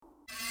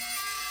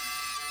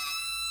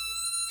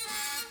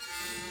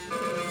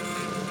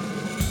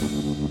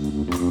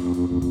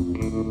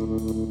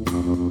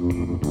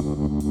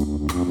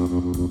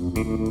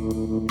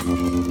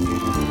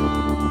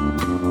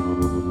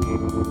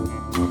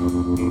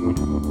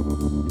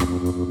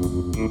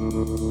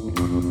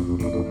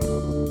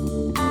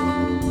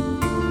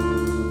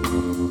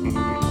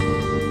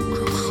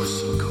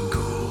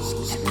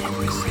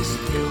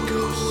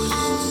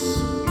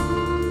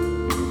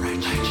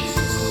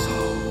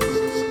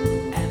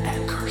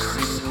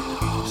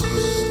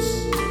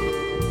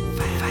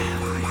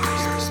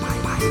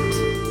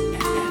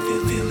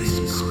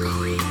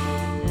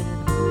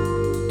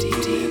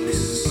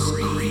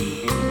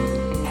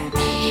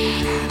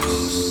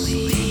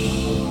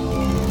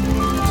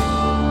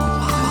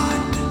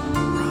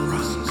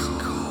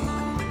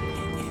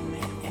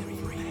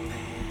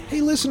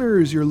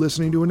Listeners, you're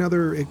listening to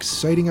another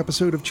exciting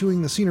episode of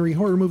Chewing the Scenery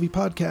Horror Movie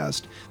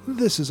Podcast.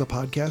 This is a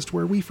podcast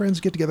where we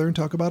friends get together and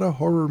talk about a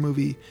horror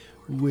movie,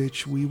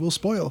 which we will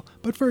spoil.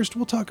 But first,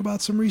 we'll talk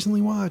about some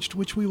recently watched,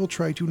 which we will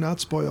try to not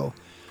spoil.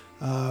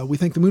 We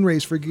thank the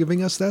Moonrays for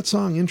giving us that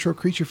song, Intro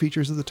Creature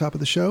Features, at the top of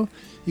the show.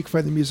 You can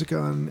find the music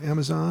on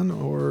Amazon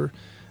or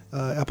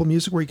Apple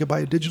Music, where you can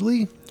buy it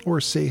digitally, or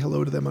say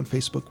hello to them on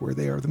Facebook, where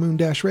they are the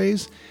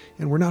Moon-Rays.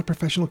 And we're not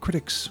professional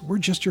critics. We're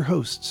just your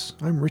hosts.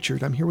 I'm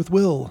Richard. I'm here with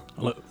Will.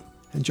 Hello.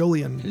 And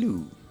Jolien.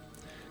 Hello.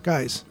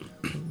 Guys,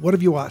 what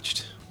have you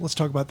watched? Let's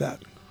talk about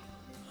that.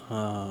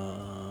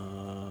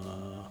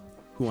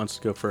 Who wants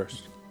to go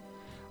first?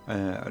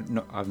 I've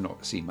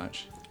not seen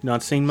much.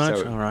 Not seen much?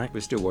 So all right. We're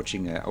still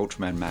watching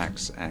Ultraman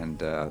Max and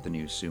the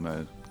new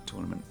sumo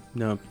tournament.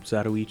 No,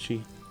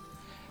 Zatoichi?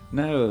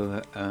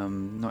 No,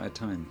 not at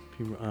time.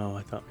 Oh,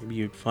 I thought maybe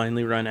you'd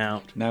finally run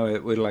out. No,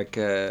 we're like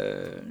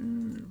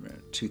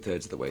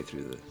 2/3 of the way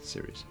through the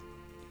series.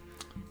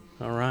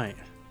 All right.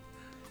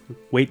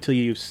 Wait till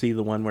you see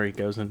the one where he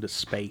goes into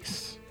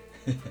space.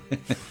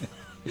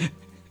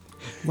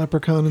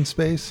 Leprechaun in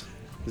space.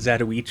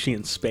 Zatoichi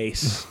in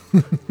space.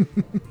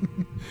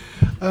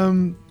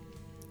 Do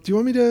you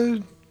want me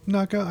to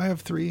knock out? I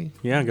have 3.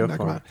 Yeah, go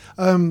for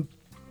it.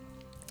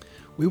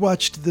 We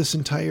watched this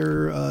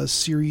entire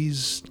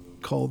series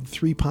called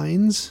Three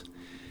Pines.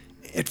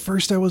 At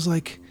first I was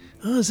like,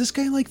 oh, is this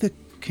guy like the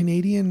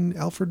Canadian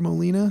Alfred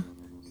Molina?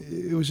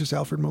 It was just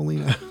Alfred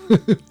Molina,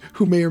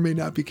 who may or may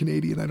not be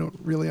Canadian. I don't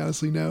really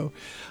honestly know.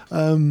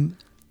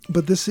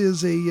 But this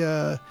is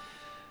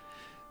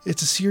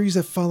it's a series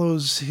that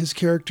follows his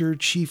character,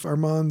 Chief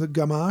Armand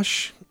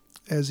Gamache,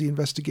 as he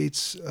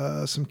investigates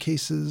some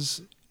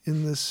cases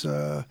in this,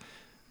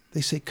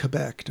 they say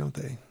Quebec, don't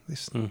they?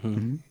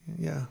 Mm-hmm.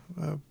 Yeah.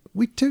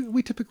 We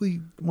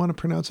typically want to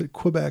pronounce it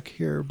Quebec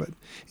here, but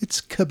it's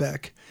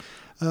Quebec.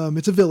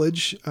 It's a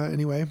village,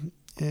 anyway,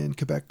 in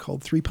Quebec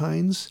called Three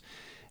Pines.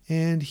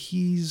 And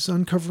he's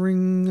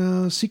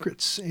uncovering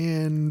secrets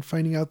and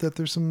finding out that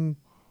there's some,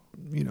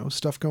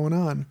 stuff going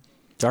on.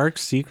 Dark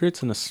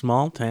secrets in a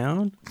small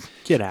town?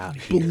 Get out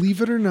of here.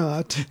 Believe it or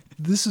not,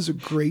 this is a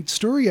great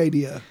story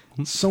idea.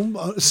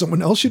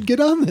 Someone else should get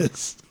on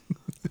this.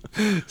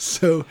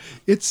 So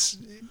it's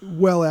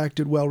well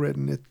acted, well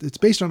written. It's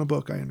based on a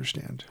book, I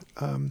understand.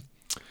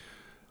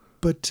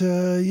 But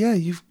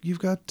you've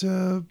got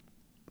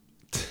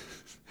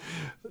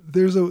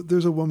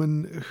there's a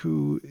woman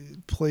who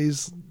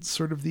plays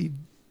sort of the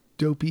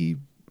dopey,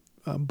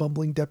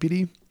 bumbling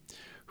deputy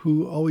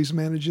who always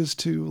manages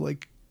to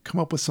come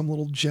up with some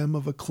little gem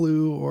of a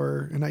clue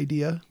or an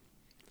idea.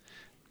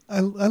 I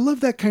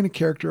love that kind of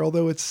character,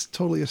 although it's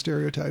totally a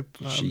stereotype.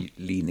 She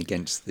lean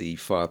against the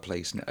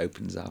fireplace and it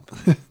opens up.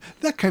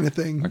 That kind of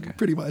thing, okay.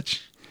 Pretty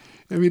much.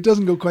 I mean, it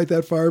doesn't go quite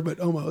that far, but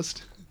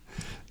almost.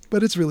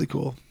 But it's really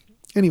cool.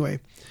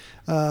 Anyway,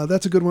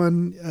 that's a good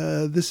one.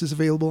 This is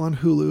available on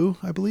Hulu,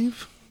 I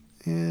believe.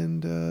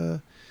 And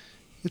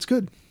it's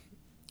good.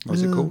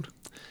 What's it called?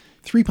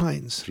 Three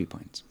Pines. Three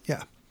Pines.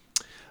 Yeah.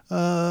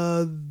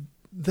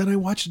 Then I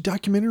watched a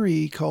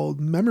documentary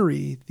called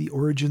Memory, The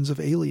Origins of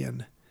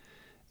Alien.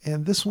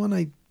 And this one,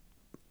 I'm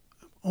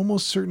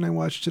almost certain I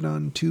watched it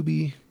on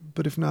Tubi,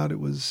 but if not, it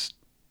was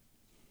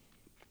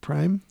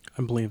Prime.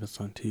 I believe it's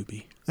on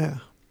Tubi. Yeah.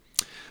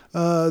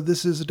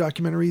 This is a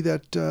documentary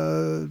that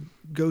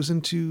goes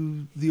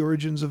into the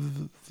origins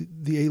of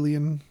the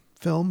Alien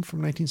film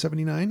from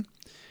 1979.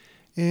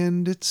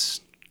 And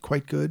it's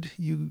quite good.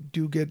 You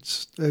do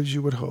get, as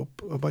you would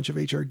hope, a bunch of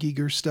H.R.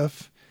 Giger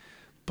stuff,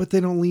 but they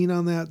don't lean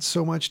on that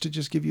so much to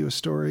just give you a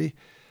story.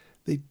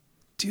 They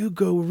do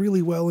go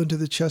really well into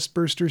the chest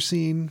burster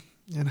scene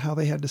and how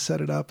they had to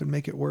set it up and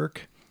make it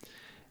work.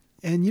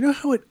 And you know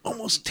how it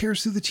almost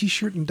tears through the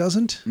t-shirt and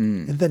doesn't,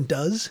 and then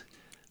does?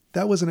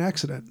 That was an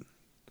accident.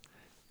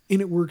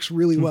 And it works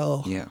really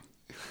well. Yeah.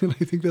 And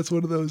I think that's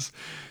one of those,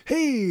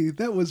 hey,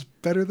 that was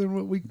better than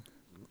what we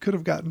could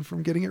have gotten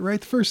from getting it right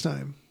the first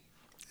time.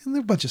 And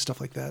there are a bunch of stuff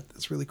like that.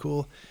 That's really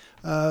cool.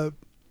 I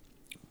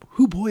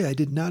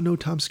did not know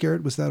Tom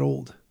Skerritt was that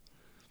old.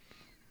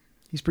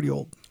 He's pretty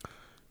old.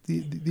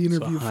 The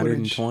interview so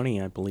 120,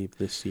 footage, I believe,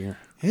 this year.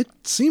 It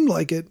seemed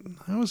like it.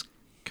 I was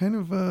kind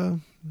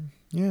of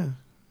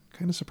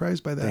kind of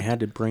surprised by that. They had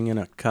to bring in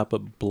a cup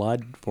of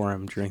blood for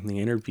him during the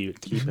interview to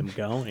keep him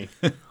going.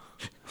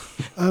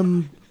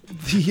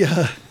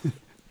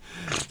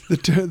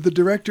 The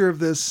director of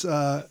this,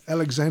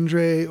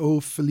 Alexandre O.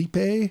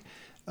 Felipe,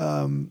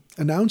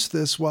 announced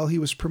this while he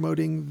was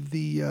promoting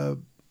the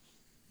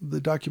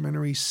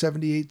documentary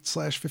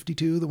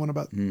 78/52, the one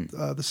about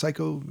the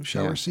psycho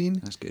shower scene.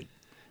 That's good.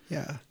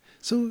 Yeah.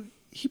 So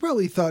he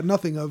probably thought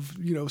nothing of,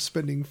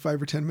 spending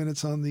 5 or 10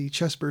 minutes on the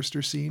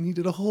chestburster scene. He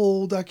did a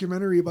whole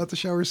documentary about the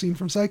shower scene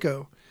from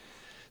Psycho.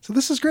 So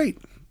this is great.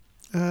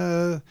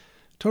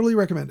 Totally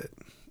recommend it.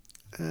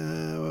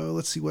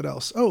 Let's see what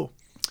else. Oh,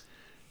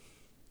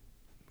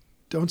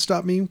 don't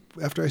stop me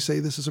after I say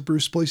this is a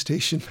Bruce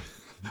PlayStation.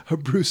 A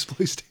Bruce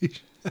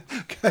PlayStation.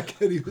 I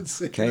can't even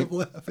say it. I'm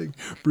laughing.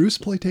 Bruce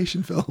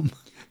PlayStation film.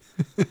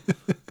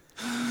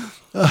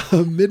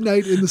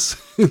 Midnight in the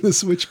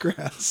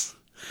Switchgrass.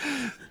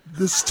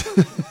 This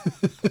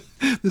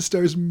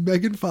stars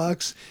Megan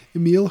Fox,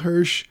 Emil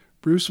Hirsch,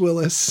 Bruce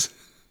Willis,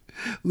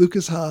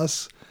 Lucas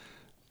Haas,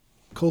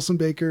 Colson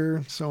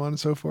Baker, so on and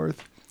so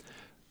forth.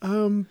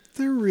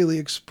 They're really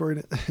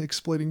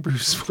exploiting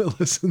Bruce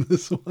Willis in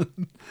this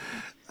one.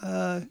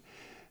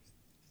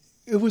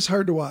 It was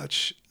hard to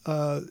watch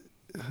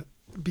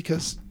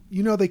because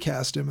they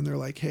cast him and they're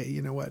like, hey,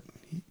 you know what?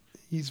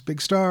 He's a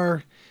big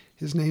star.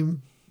 His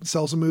name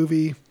sells a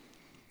movie.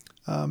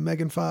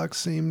 Megan Fox,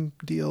 same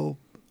deal.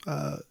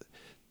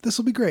 This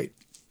will be great.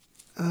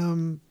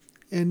 And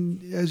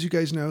as you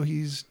guys know,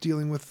 he's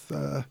dealing with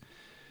a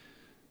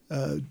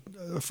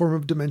form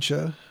of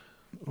dementia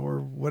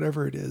or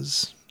whatever it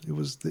is. It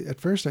was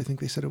at first I think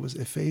they said it was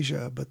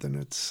aphasia, but then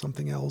it's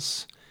something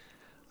else.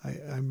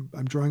 I'm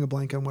drawing a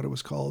blank on what it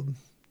was called.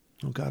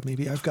 Oh God,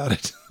 maybe I've got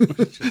it. I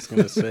was just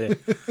gonna say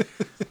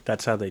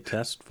that's how they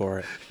test for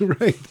it.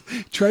 Right.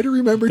 Try to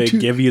remember. They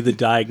give you the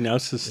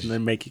diagnosis and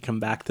then make you come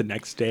back the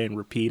next day and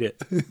repeat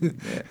it.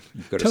 Yeah,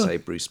 you've got to say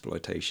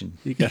Bruce-ploitation.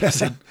 You got to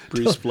say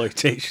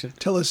Bruce-ploitation.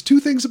 Tell us 2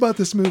 things about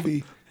this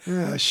movie.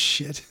 Ah,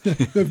 shit.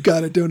 I've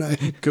got it, don't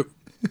I?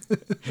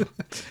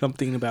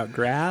 Something about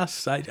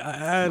grass? I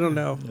don't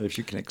know. If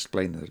you can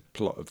explain the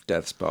plot of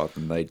Death Spa,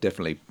 then they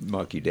definitely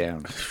mark you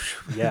down.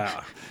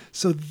 Yeah.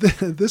 So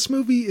this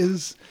movie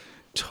is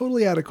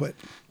totally adequate.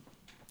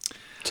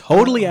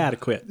 Totally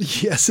adequate.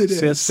 Yes, it is.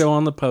 Says so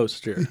on the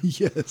poster.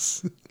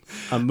 Yes.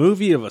 A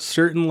movie of a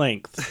certain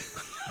length.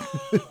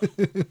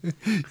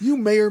 You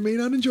may or may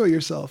not enjoy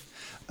yourself.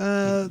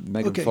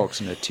 Megan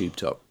Fox in a tube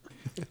top.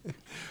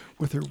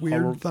 With her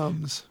weird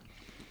thumbs.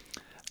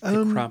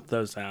 Crop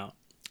those out.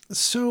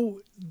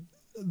 So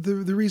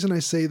the reason I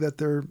say that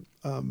they're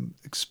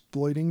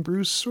exploiting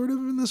Bruce sort of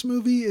in this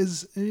movie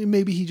is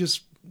maybe he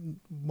just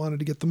wanted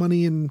to get the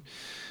money and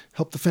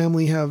help the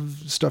family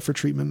have stuff for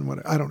treatment and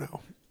whatever. I don't know.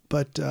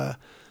 But the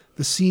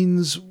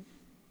scenes,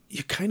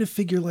 you kind of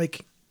figure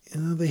like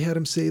they had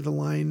him say the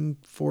line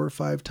 4 or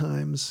 5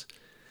 times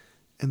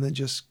and then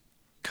just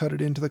cut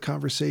it into the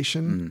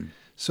conversation.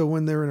 So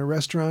when they're in a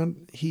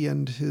restaurant, he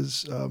and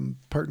his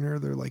partner,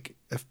 they're like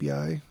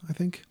FBI, I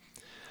think.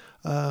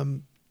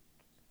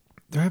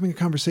 They're having a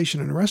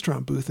conversation in a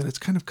restaurant booth and it's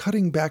kind of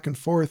cutting back and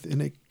forth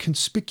in a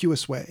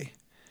conspicuous way.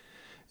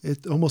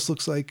 It almost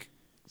looks like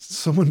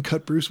someone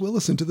cut Bruce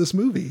Willis into this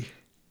movie,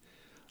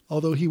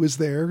 although he was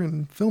there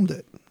and filmed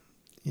it,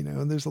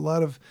 and there's a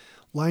lot of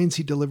lines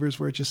he delivers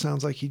where it just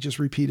sounds like he just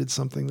repeated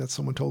something that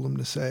someone told him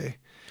to say.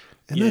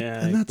 And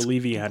I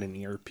believe he had an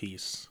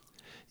earpiece.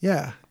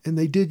 Yeah. And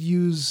they did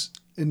use,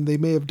 and they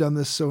may have done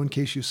this so in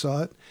case you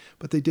saw it,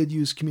 but they did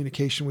use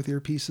communication with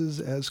earpieces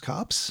as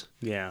cops.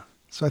 Yeah.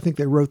 So I think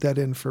they wrote that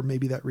in for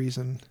maybe that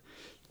reason.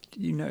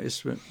 Did you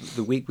notice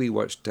the week we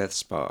watched Death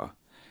Spa,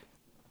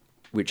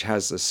 which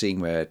has a scene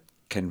where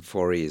Ken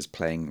Foree is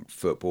playing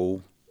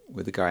football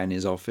with a guy in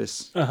his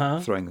office,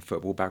 throwing the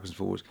football backwards and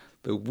forwards.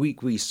 The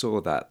week we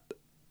saw that,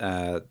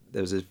 there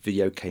was a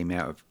video came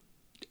out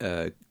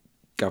of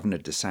Governor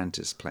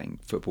DeSantis playing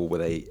football where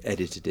they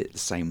edited it the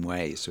same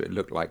way. So it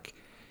looked like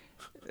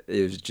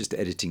it was just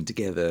editing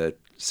together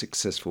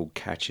successful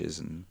catches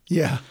and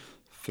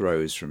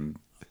throws from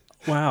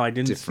I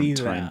didn't see different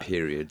time that.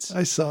 periods.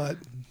 I saw it.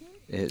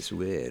 It's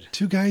weird.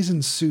 2 guys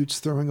in suits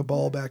throwing a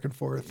ball back and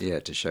forth. Yeah,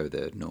 to show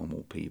the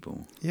normal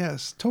people.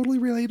 Yes, totally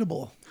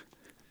relatable.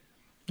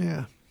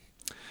 Yeah.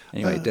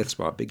 Anyway, Death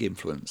Spa, big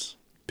influence.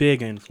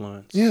 Big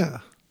influence.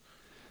 Yeah.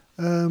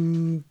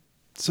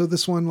 So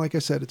this one, like I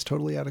said, it's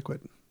totally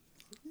adequate.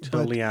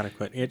 Totally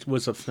adequate. It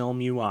was a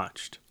film you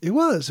watched. It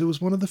was. It was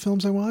one of the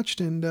films I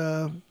watched, and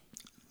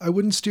I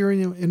wouldn't steer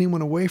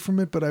anyone away from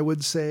it, but I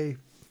would say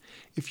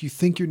if you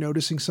think you're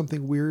noticing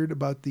something weird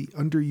about the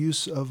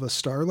underuse of a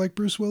star like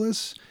Bruce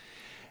Willis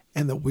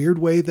and the weird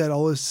way that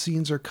all his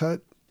scenes are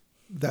cut,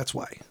 that's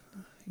why.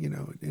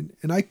 And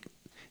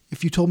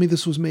if you told me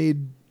this was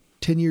made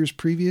 10 years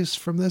previous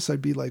from this,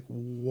 I'd be like,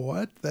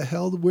 what the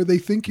hell were they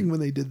thinking when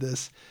they did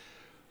this?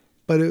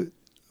 But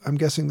I'm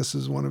guessing this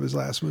is one of his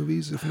last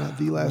movies, if not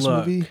the last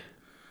movie.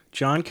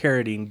 John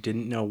Carradine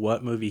didn't know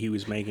what movie he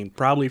was making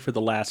probably for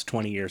the last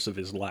 20 years of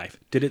his life.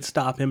 Did it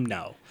stop him?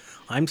 No.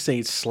 I'm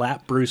saying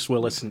slap Bruce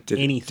Willis in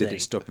anything. Did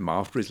it stop him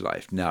after his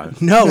life? No.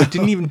 No, it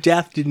didn't even,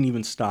 death didn't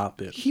even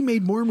stop it. He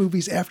made more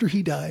movies after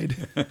he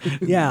died.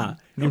 Yeah.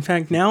 In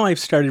fact, now I've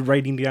started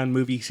writing down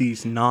movies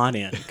he's not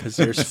in because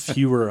there's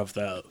fewer of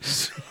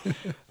those.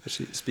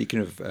 Actually, speaking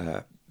of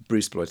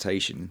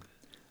Bruceploitation,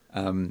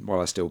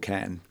 while I still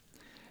can,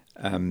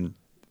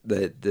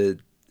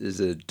 there's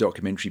a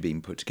documentary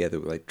being put together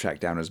where they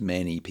track down as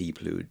many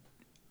people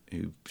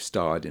who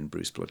starred in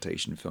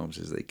Bruceploitation films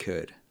as they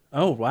could.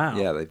 Oh, wow.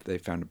 Yeah, they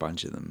found a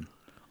bunch of them.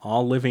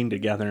 All living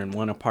together in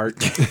one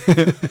apartment.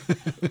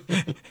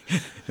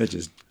 They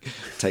just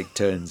take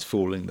turns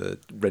fooling the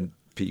rent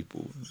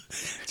people.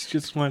 It's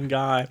just one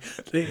guy.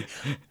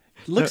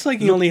 Looks like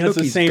he only has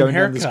the same going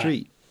haircut. Down the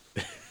street.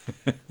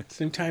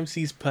 Sometimes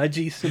he's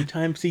pudgy,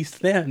 sometimes he's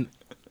thin.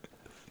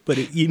 But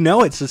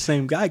it's the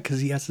same guy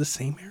because he has the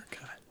same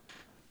haircut.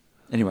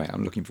 Anyway,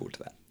 I'm looking forward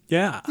to that.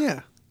 Yeah.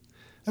 Yeah.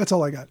 That's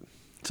all I got.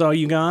 That's all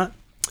you got?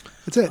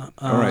 That's it.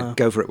 All right,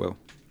 go for it, Will.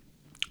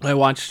 I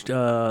watched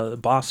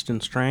Boston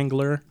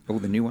Strangler. Oh,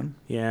 the new one?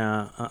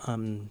 Yeah.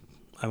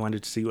 I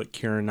wanted to see what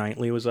Keira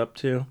Knightley was up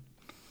to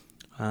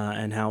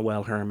and how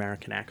well her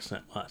American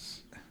accent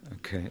was.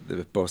 Okay,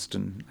 the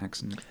Boston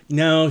accent.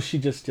 No, she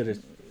just did a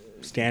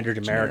standard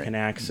American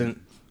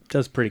accent.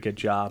 Does a pretty good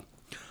job.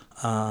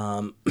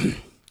 Not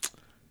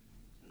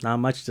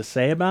much to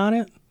say about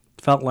it.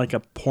 Felt like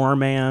a poor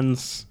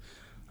man's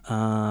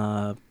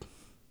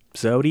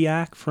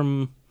Zodiac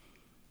from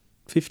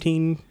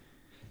 15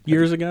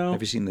 years ago.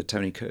 Have you seen the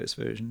Tony Curtis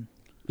version?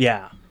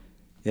 Yeah.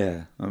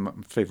 Yeah, my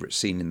favourite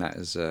scene in that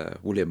is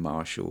William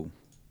Marshall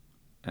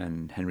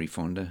and Henry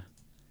Fonda.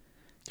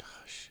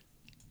 Gosh,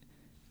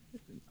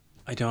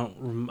 I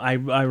don't. I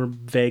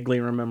vaguely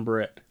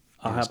remember it.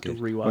 I'll have to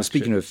rewatch. Well,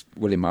 speaking of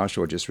William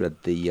Marshall, I just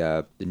read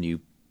the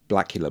new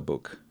Blackula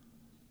book.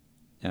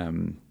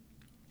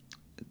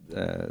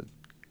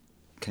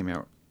 Came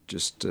out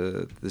just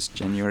this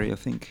January, I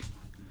think.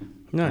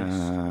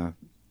 Nice.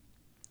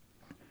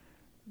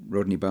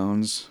 Rodney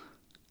Barnes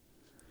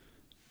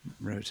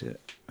wrote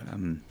it.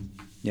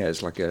 Yeah,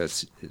 it's like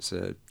it's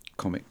a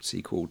comic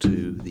sequel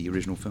to the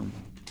original film.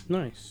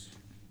 Nice.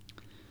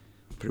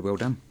 Pretty well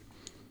done.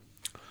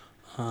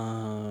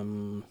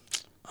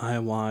 I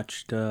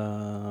watched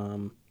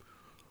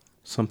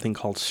something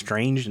called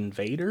Strange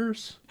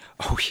Invaders.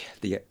 Oh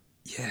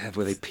yeah,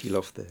 where they peel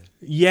off the.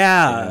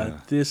 Yeah,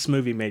 this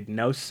movie made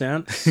no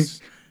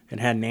sense. It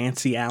had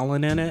Nancy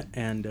Allen in it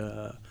and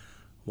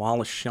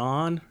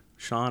Sean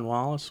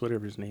Wallace,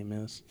 whatever his name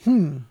is.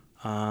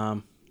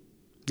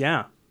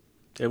 Yeah,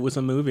 it was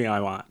a movie I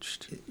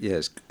watched. Yeah,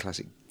 it's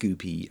classic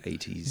goopy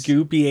 80s.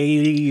 Goopy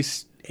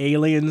 80s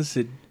aliens.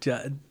 It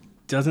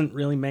doesn't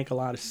really make a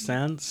lot of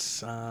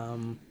sense.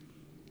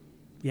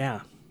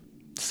 Yeah,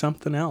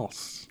 something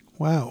else.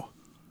 Wow.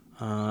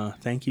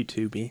 Thank you,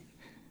 Tubi.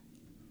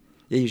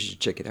 Yeah, you should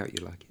check it out.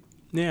 You like it.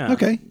 Yeah.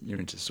 Okay. You're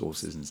into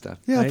sources and stuff.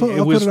 Yeah,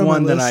 It was on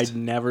one my that list. I'd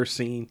never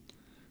seen,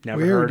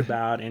 never Weird. heard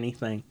about,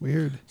 anything.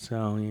 Weird.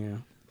 So, yeah.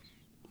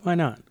 Why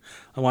not?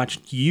 I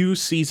watched You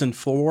Season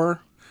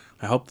 4.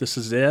 I hope this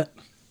is it.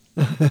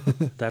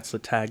 That's the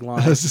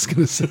tagline. I was just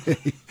going to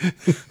say,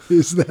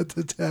 is that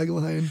the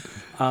tagline?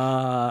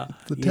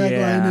 The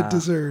tagline it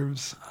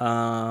deserves.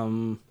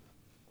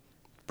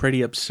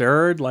 Pretty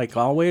absurd, like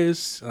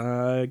always.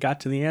 Got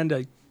to the end.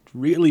 I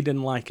really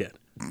didn't like it.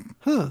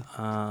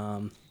 Huh.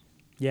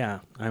 Yeah,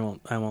 I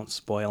won't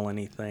spoil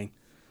anything.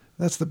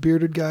 That's the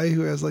bearded guy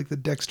who has like the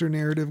Dexter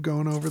narrative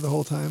going over the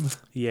whole time.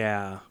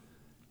 Yeah.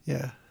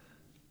 Yeah.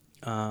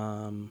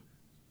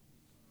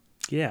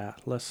 Yeah,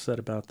 less said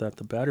about that,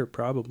 the better,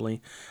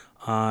 probably.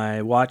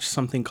 I watched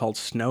something called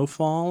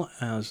Snowfall.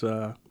 As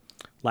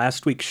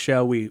last week's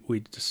show,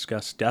 we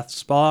discussed Death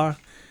Spa,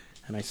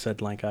 and I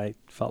said like I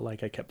felt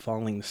like I kept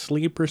falling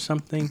asleep or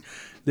something.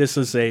 This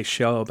is a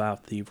show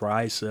about the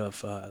rise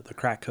of the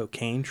crack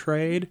cocaine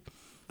trade.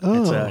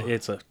 Oh.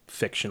 It's a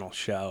fictional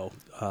show.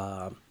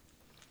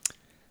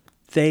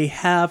 They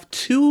have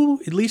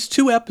at least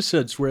two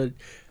episodes where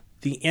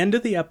the end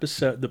of the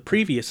episode, the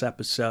previous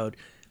episode,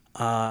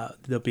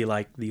 they'll be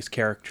like these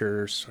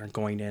characters are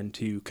going in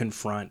to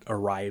confront a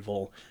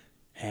rival,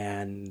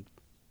 and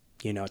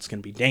it's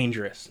going to be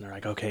dangerous. And they're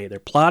like, okay, they're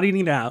plotting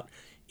it out.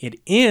 It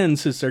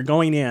ends as they're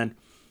going in.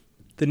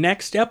 The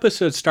next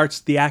episode starts,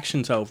 the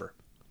action's over.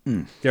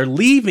 They're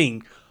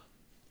leaving.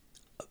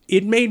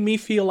 It made me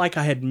feel like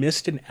I had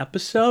missed an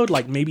episode,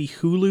 like maybe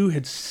Hulu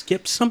had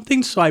skipped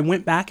something. So I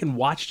went back and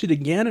watched it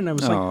again, and I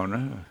was Oh,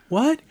 no.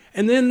 what?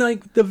 And then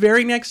like the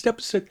very next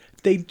episode,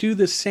 they do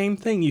the same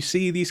thing. You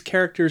see these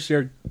characters,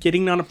 they're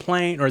getting on a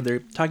plane, or they're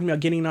talking about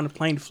getting on a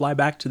plane to fly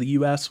back to the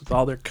U.S. with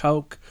all their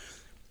coke.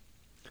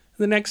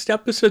 The next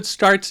episode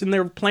starts and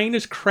their plane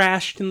is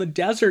crashed in the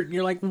desert, and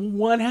you're like,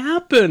 what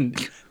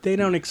happened? They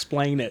don't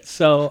explain it.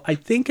 So I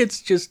think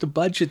it's just a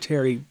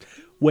budgetary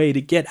way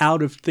to get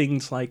out of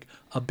things like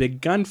a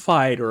big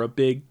gunfight or a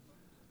big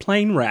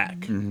plane wreck.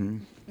 Mm-hmm.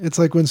 It's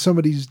like when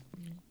somebody's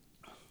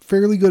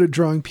fairly good at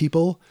drawing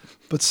people,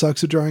 but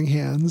sucks at drawing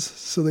hands.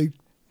 So they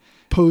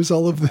pose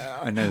all of the...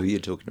 I know who you're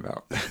talking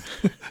about.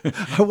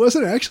 I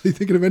wasn't actually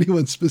thinking of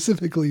anyone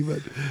specifically,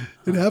 but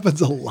it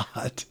happens a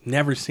lot.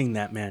 Never seen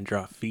that man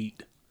draw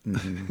feet.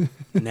 Mm-hmm.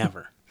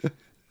 Never.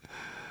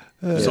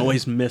 It's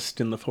always missed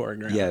in the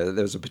foreground. Yeah,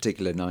 there was a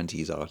particular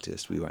 90s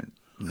artist. We won't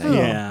name Oh,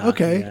 Yeah.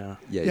 okay. Yeah.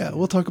 Yeah,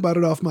 we'll talk about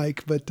it off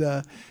mic, but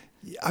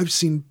I've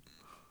seen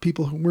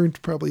people who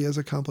weren't probably as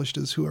accomplished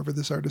as whoever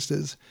this artist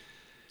is.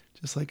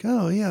 Just like,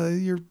 oh yeah,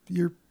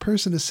 your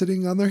person is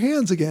sitting on their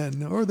hands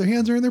again, or their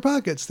hands are in their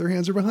pockets, their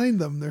hands are behind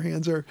them, their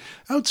hands are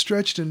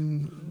outstretched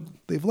and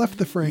they've left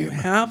the frame. You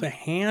have a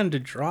hand to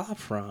draw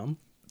from.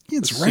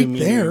 It's right assuming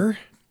there.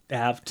 you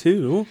have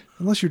two,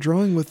 Unless you're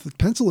drawing with the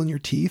pencil in your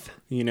teeth.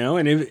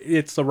 and if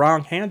it's the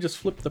wrong hand, just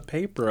flip the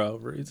paper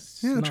over.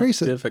 It's not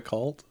trace it.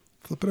 difficult.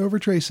 Flip it over,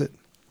 trace it.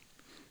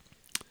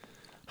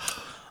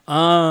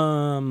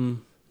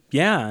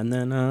 Yeah, and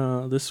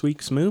then this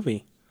week's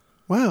movie,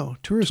 Wow,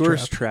 Tourist Trap.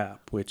 Trap,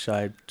 which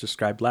I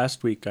described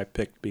last week. I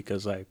picked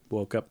because I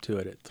woke up to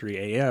it at 3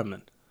 a.m.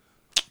 and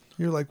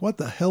You're like, what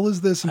the hell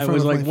is this in I front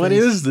was of like, my "What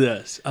face? is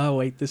this?" Oh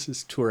wait, this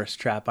is Tourist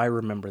Trap. I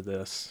remember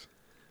this.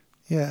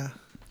 Yeah.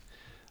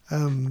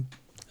 I'm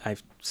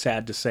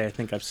sad to say I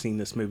think I've seen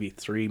this movie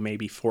 3,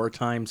 maybe 4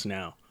 times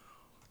now.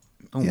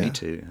 Oh, Yeah. me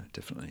too,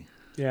 definitely.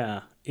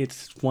 Yeah,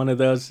 it's one of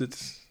those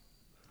that's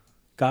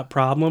got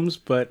problems,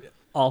 but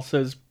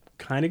also is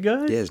kind of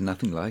good. Yeah, there's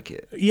nothing like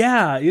it.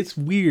 Yeah, it's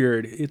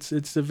weird. It's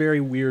a very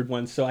weird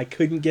one, so I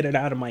couldn't get it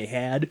out of my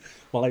head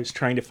while I was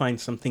trying to find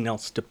something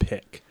else to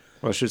pick.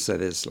 Well, I should say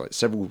there's like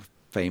several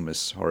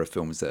famous horror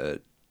films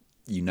that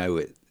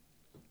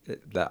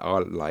that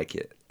are like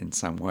it in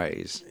some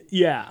ways,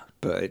 Yeah.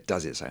 but it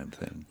does its own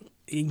thing.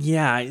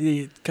 Yeah,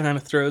 it kind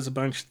of throws a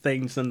bunch of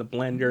things in the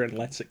blender and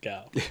lets it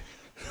go.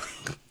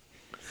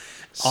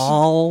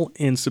 All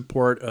in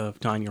support of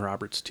Tanya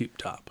Roberts' Tube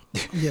Top.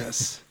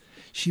 Yes.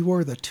 She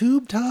wore the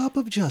tube top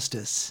of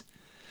justice.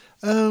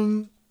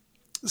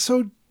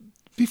 So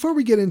before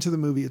we get into the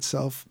movie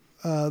itself,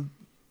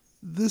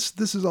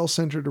 this is all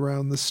centered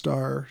around the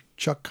star,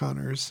 Chuck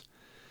Connors,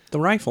 The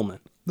Rifleman.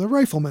 the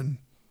rifleman.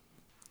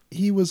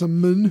 He was a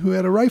man who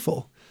had a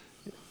rifle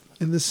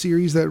in this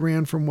series that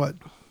ran from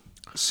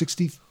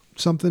 60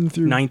 something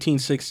through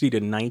 1960 to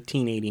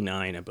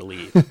 1989, I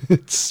believe.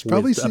 It's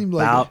probably with seemed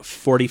like about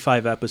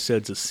 45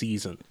 episodes a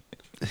season.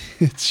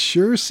 it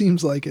sure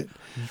seems like it.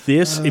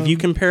 This, if you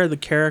compare the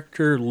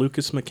character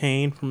Lucas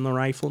McCain from The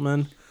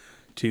Rifleman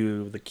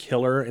to the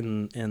killer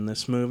in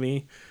this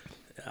movie,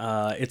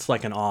 it's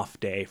like an off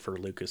day for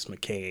Lucas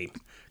McCain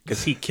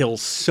because he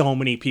kills so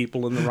many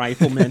people in The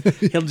Rifleman.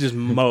 He'll just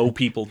mow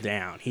people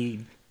down.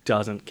 He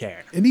doesn't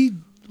care. And he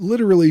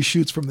literally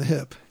shoots from the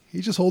hip. He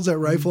just holds that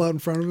rifle out in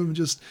front of him and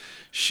just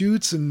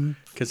shoots, and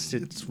Because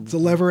it's it's a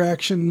lever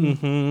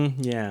action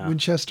yeah.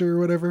 Winchester or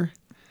whatever.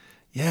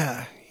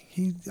 Yeah.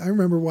 I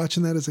remember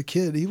watching that as a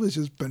kid. He was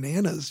just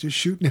bananas, just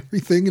shooting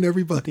everything and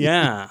everybody.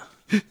 Yeah.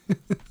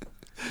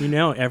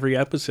 Every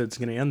episode's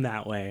going to end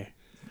that way.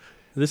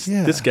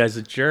 This guy's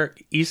a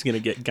jerk. He's going to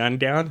get gunned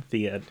down at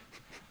the end.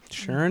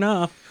 Sure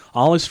enough,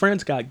 all his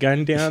friends got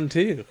gunned down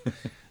too.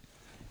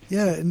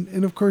 Yeah,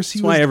 and of course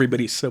That's why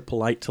everybody's so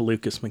polite to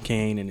Lucas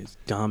McCain and his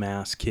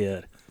dumbass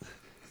kid.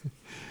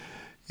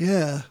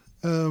 Yeah.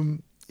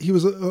 He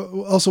was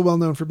also well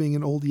known for being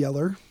an old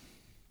yeller.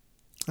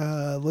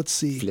 Let's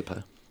see.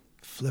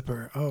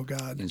 Flipper. Oh,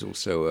 God. He's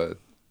also an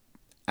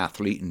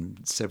athlete in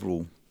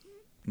several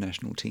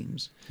national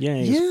teams. Yeah,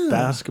 he's a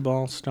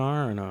basketball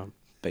star and a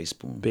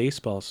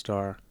baseball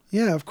star.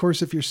 Yeah, of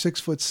course, if you're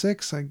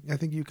 6'6", I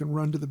think you can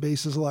run to the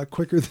bases a lot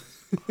quicker.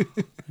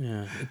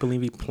 Yeah, I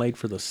believe he played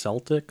for the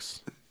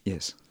Celtics.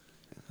 Yes.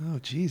 Oh,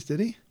 geez, did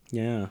he?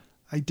 Yeah.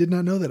 I did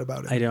not know that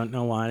about him. I don't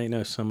know why I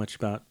know so much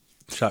about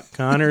Chuck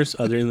Connors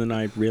other than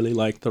I really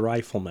like The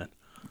Rifleman.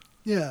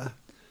 Yeah.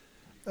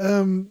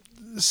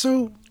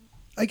 So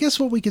I guess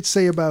what we could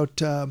say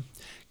about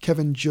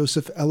Kevin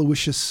Joseph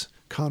Aloysius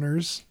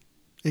Connors,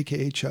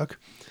 a.k.a. Chuck.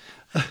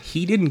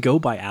 He didn't go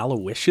by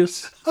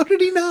Aloysius? How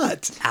did he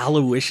not?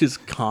 Aloysius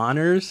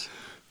Connors?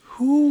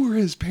 Who were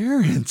his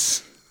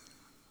parents?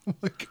 Oh,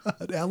 my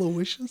God.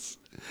 Aloysius?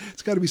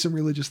 It's got to be some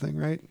religious thing,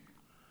 right?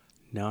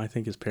 No, I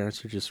think his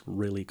parents are just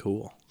really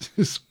cool.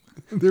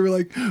 They were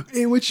like,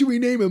 hey, what should we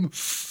name him?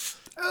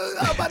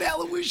 How about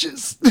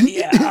Aloysius?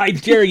 Yeah, I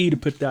dare you to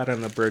put that on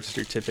the birth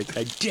certificate.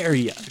 I dare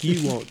you.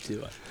 You won't do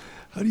it.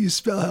 How do you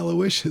spell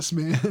Aloysius,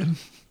 man?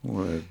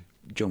 Or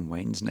John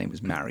Wayne's name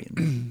is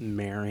Marion.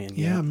 Marion.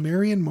 Yeah,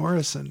 Marion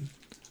Morrison.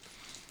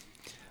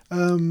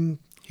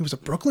 He was a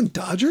Brooklyn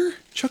Dodger?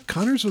 Chuck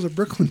Connors was a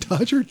Brooklyn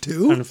Dodger,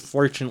 too?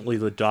 Unfortunately,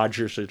 the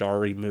Dodgers had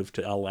already moved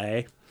to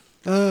L.A.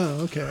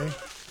 Oh, okay.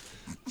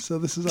 So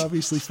this is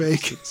obviously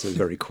fake. It's a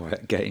very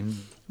quiet game.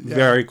 Yeah.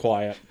 Very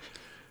quiet.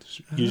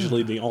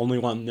 Usually the only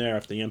one there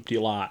if the empty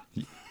lot.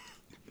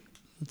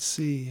 Let's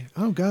see.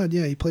 Oh, God,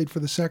 yeah. He played for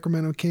the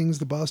Sacramento Kings,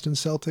 the Boston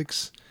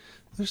Celtics.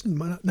 There's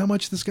not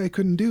much this guy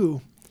couldn't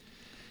do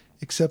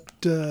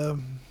except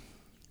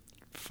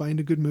find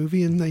a good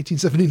movie in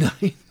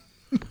 1979.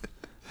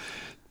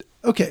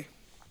 Okay.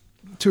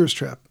 Tourist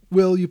Trap.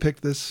 Will, you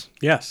picked this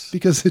Yes.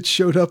 because it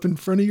showed up in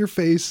front of your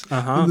face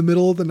in the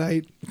middle of the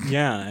night.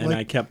 Yeah, and Like-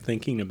 I kept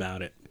thinking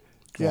about it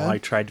Yeah? while I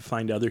tried to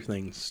find other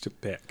things to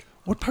pick.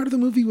 What part of the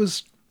movie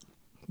was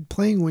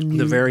playing when you...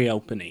 The very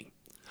opening.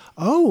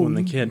 Oh. When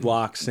the kid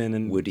walks in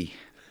and... Woody.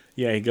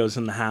 Yeah, he goes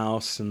in the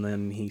house and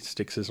then he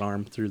sticks his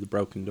arm through the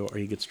broken door.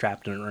 He gets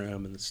trapped in a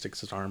room and then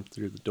sticks his arm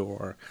through the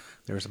door.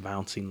 There's a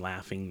bouncing,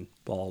 laughing,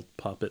 bald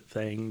puppet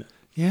thing.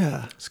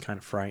 Yeah. It's kind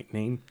of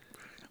frightening.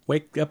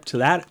 Wake up to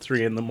that at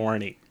 3 a.m,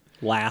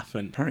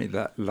 laughing. Apparently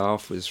that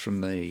laugh was from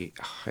the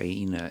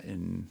hyena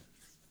in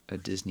a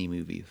Disney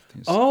movie. I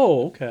think it's-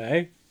 Oh,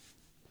 okay.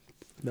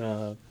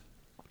 I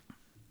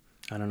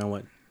don't know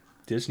what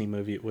Disney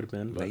movie it would have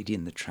been. But... Lady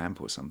and the Tramp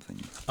or something.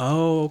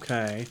 Oh,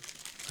 okay.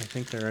 I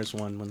think there is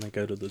one when they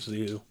go to the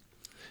zoo.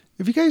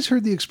 Have you guys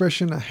heard the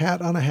expression "a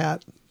hat on a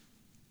hat"?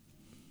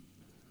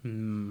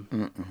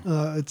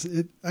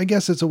 I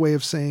guess it's a way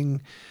of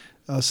saying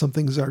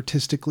something's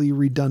artistically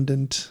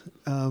redundant.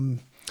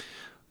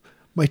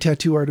 My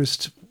tattoo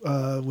artist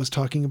was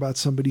talking about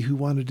somebody who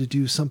wanted to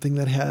do something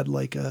that had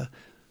like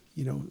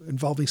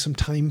involving some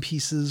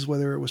timepieces,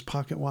 whether it was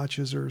pocket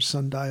watches or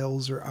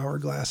sundials or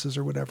hourglasses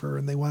or whatever,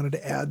 and they wanted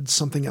to add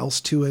something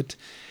else to it.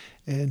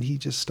 And he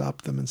just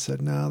stopped them and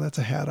said, "No, that's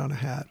a hat on a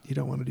hat. You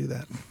don't want to do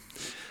that."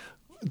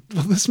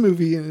 Well, this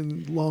movie,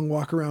 and long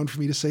walk around for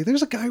me to say,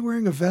 there's a guy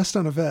wearing a vest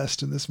on a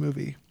vest in this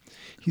movie.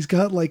 He's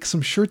got like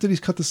some shirt that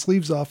he's cut the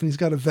sleeves off, and he's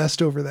got a vest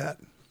over that.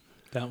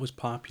 That was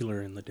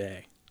popular in the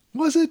day.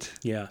 Was it?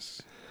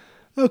 Yes.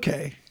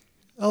 Okay.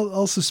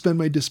 I'll suspend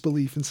my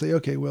disbelief and say,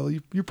 okay, well,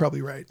 you're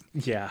probably right.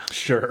 Yeah,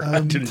 sure.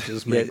 I didn't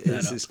just Yeah, make that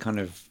it's up. this kind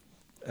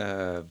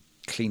of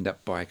cleaned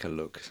up biker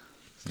look.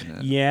 Isn't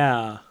it?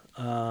 Yeah.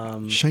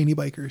 Shiny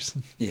bikers.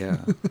 Yeah.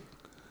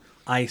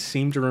 I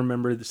seem to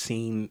remember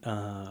seeing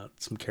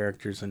some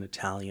characters in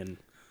Italian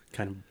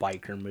kind of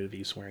biker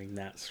movies wearing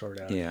that sort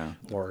of, Yeah.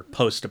 or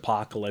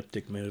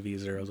post-apocalyptic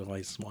movies. There was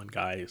always one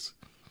guy who's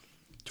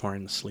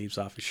tearing the sleeves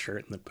off his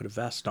shirt and then put a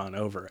vest on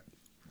over it.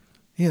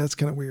 Yeah, that's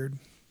kind of weird.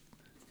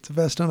 It's a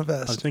vest on a I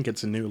vest. think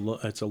it's a new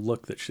look. It's a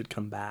look that should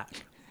come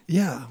back.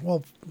 Yeah,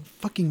 well,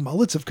 fucking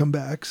mullets have come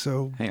back,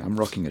 so Hey, I'm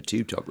rocking a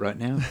tube top right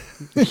now.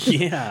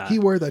 Yeah. he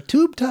wore the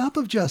tube top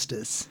of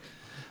justice.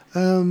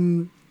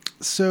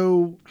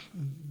 So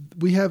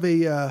we have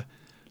a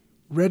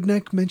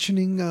redneck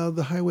mentioning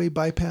the highway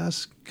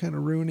bypass kind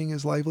of ruining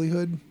his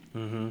livelihood.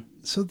 Mm-hmm.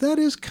 So that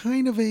is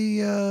kind of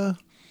a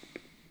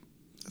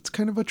that's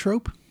kind of a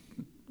trope.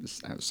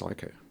 It's out of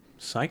Psycho.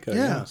 Psycho,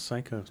 Yeah. yeah.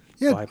 Psycho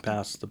Yeah.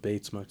 bypassed the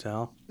Bates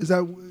Motel. Is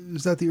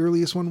that the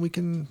earliest one we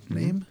can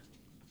name?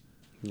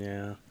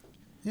 Yeah.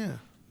 Yeah.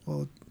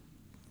 Well,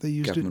 they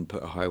used Government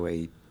put a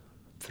highway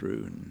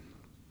through and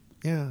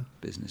it. Yeah.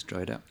 business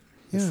dried up.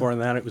 Yeah. Before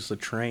that, it was the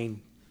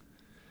train.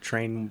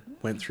 Train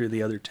went through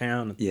the other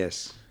town.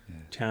 Yes.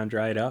 Town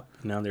dried up.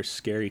 Now there's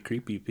scary,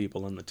 creepy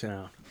people in the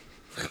town.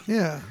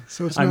 Yeah.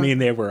 So it's I not, mean,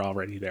 they were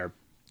already there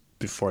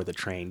before the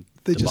train.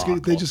 they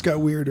debacle. just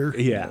got weirder.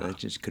 Yeah. They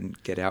just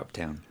couldn't get out of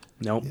town.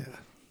 Nope.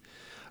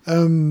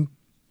 Yeah.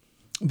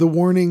 The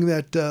warning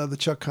that the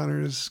Chuck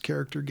Connors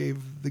character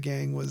gave the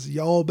gang was,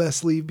 "Y'all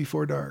best leave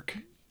before dark."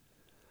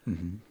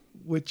 Mm-hmm.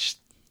 Which,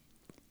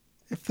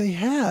 if they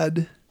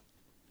had,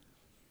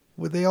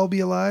 would they all be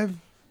alive?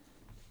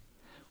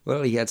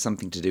 Well, he had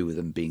something to do with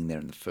them being there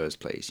in the first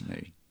place. You know,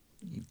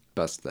 he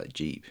bust that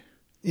Jeep.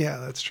 Yeah,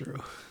 that's true.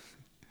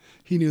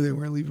 He knew they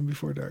weren't leaving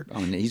before dark. I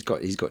mean, he's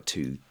got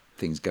two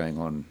things going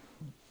on.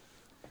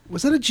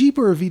 Was that a Jeep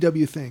or a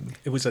VW thing?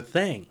 It was a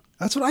thing.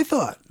 That's what I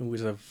thought. It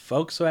was a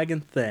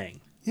Volkswagen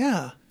thing.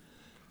 Yeah.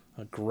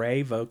 A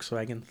gray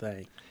Volkswagen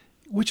thing.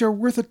 Which are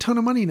worth a ton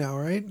of money now,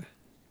 right?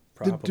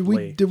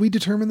 Probably. Did we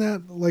determine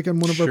that like on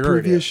one of our Sure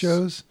it previous is.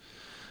 shows?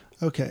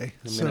 Okay.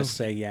 I'm so going to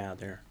say, yeah,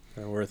 they're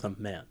worth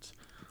immense.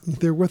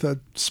 they're worth a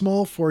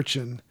small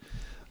fortune.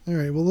 All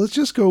right. Well, let's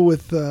just go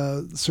with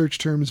search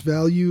terms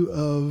value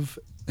of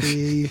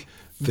a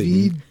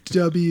Thing.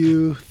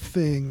 VW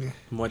thing.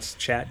 And what's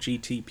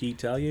ChatGTP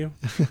tell you?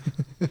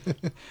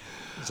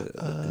 It's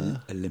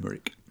a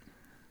limerick.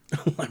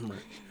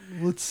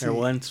 Let's see. There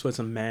once was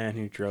a man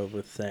who drove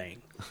a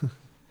thing.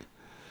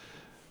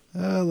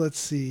 Let's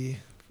see.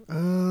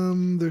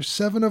 There's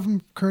 7 of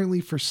them currently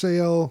for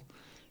sale.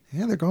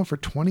 Yeah, they're going for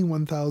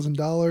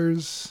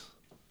 $21,000.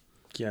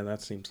 Yeah,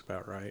 that seems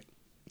about right.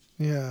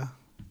 Yeah.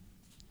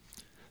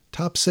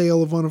 Top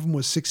sale of one of them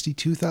was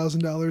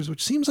 $62,000,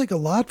 which seems like a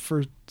lot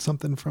for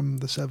something from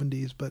the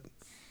 70s, but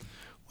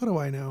what do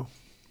I know?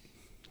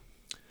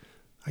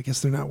 I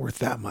guess they're not worth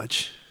that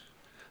much.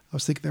 I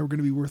was thinking they were going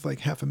to be worth like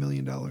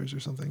 $500,000 or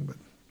something,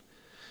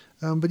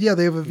 but yeah,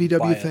 they have a VW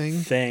Buy thing. A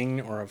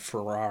thing or a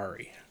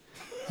Ferrari.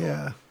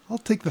 Yeah, I'll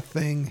take the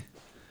thing.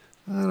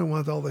 I don't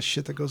want all the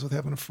shit that goes with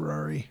having a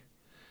Ferrari.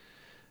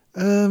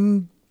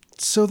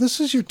 So this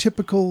is your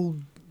typical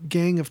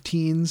gang of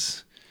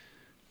teens,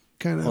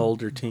 kind of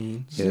Older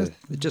teens. Yeah,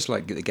 just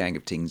like the gang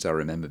of teens I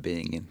remember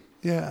being in.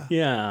 Yeah,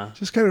 Yeah.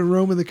 just kind of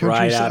roaming the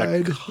Right out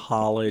countryside. of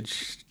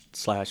college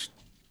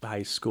 /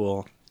 high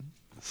school.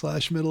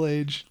 / middle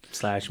age.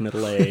 /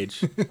 middle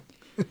age.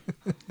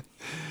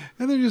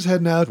 And they're just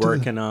heading out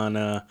Working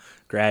on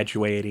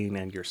graduating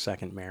and your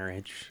second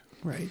marriage.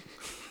 Right.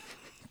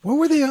 What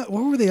were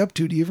they up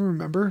to? Do you even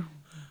remember?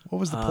 What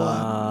was the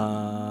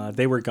plot?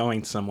 They were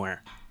going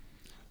somewhere.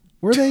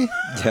 Were they?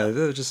 Yeah,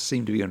 they just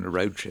seemed to be on a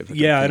road trip. I think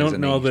don't there's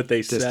know any that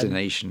they said.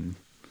 destination.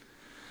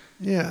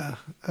 Yeah.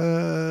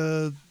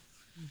 They're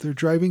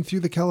driving through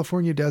the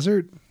California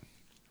desert,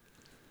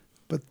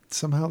 but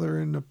somehow they're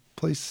in a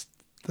place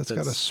that's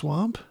got a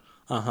swamp.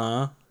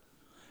 Uh-huh.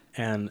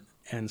 And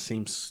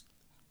seems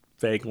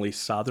vaguely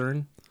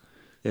southern.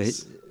 Yeah,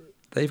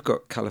 they've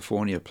got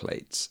California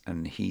plates,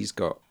 and he's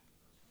got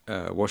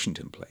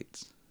Washington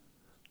plates.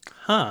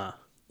 Huh.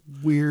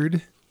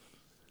 Weird.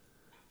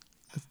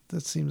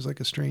 That seems like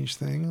a strange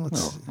thing. They're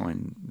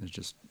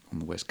just on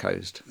the West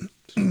Coast.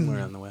 Somewhere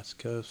on the West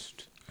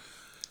Coast.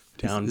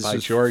 Down This by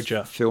was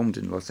Georgia. Filmed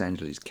in Los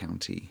Angeles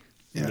County.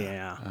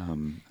 Yeah. A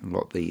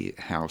lot of the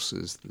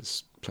houses,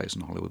 this place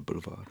on Hollywood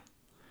Boulevard.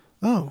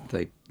 Oh.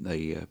 They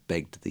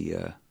begged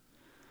the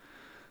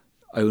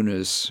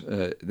owners,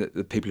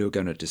 the people who were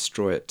going to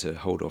destroy it, to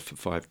hold off for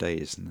 5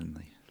 days, and then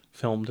they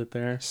Filmed it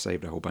there.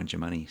 saved a whole bunch of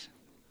money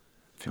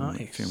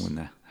filming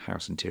the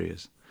house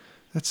interiors.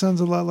 That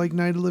sounds a lot like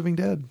Night of the Living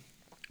Dead.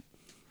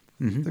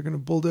 Mm-hmm. They're going to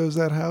bulldoze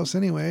that house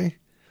anyway.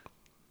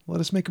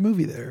 Let us make a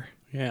movie there.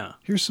 Yeah.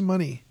 Here's some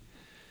money.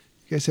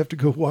 You guys have to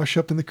go wash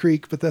up in the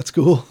creek, but that's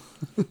cool.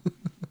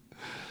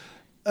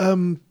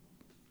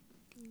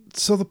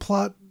 So the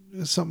plot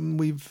is something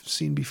we've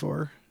seen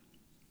before.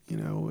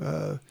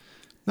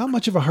 Not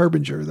much of a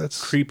harbinger.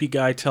 That's Creepy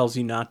guy tells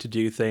you not to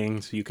do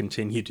things. You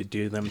continue to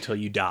do them until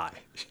you die.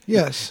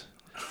 Yes.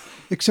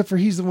 Except for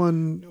he's the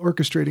one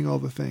orchestrating all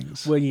the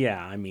things. Well,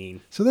 yeah, I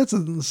mean. So that's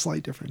a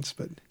slight difference,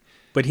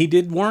 But he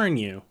did warn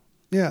you.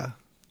 yeah.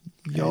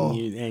 Y'all.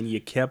 And you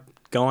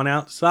kept going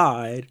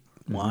outside,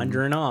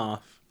 wandering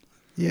off.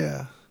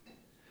 Yeah.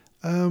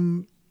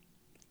 Who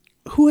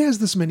has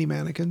this many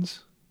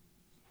mannequins?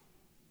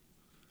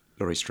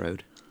 Laurie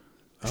Strode.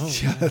 Oh,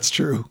 Yeah, that's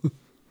true.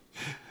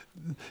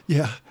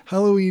 Yeah.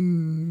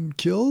 Halloween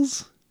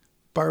Kills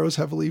borrows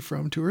heavily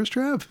from Tourist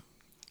Trap.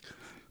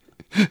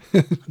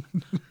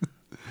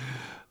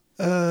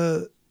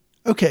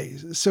 Okay,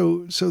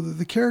 so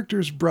the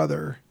character's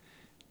brother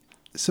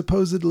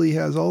supposedly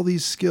has all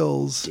these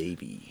skills.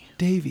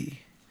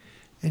 Davy.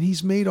 And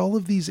he's made all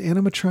of these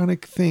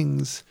animatronic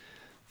things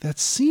that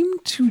seem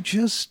to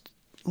just,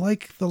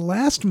 like the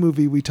last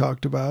movie we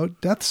talked about,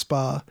 Death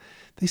Spa,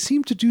 they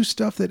seem to do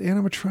stuff that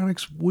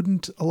animatronics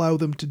wouldn't allow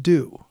them to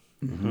do.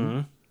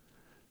 Mm-hmm.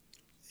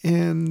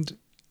 And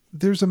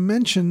there's a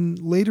mention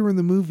later in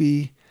the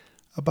movie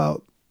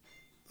about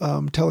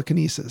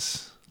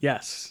telekinesis.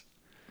 Yes.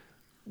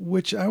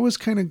 Which I was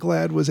kind of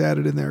glad was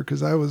added in there,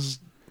 because I was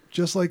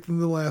just like in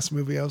the last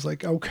movie. I was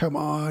like, oh, come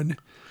on.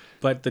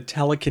 But the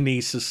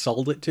telekinesis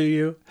sold it to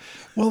you?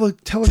 Well, the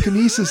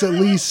telekinesis at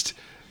least,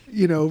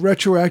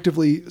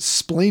 retroactively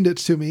explained it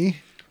to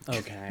me.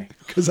 Okay.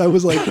 Because I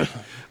was like,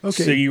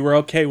 okay. So you were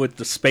okay with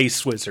the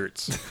space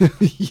wizards.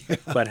 Yeah.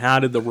 But how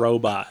did the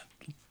robot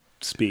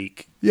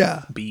speak?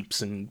 Yeah.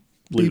 Beeps and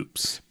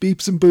loops.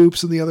 Beeps and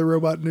boops, and the other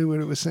robot knew what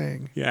it was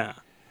saying. Yeah.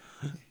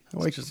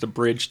 Like, It's just a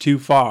bridge too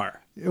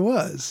far. it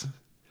was.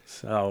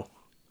 So.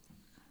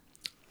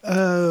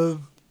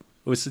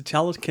 Was the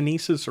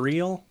telekinesis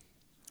real?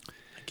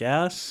 I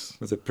guess.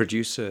 Well, the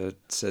producer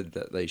said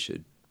that they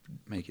should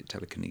make it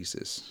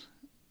telekinesis.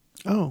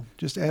 Oh,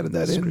 just added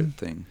that the in. script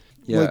thing.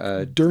 Yeah,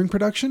 Like, during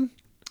production?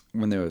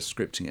 when they were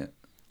scripting it.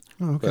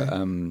 Oh, okay.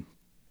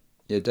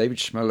 But David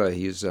Schmoller,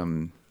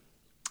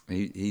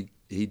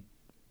 he'd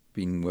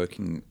been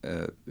working.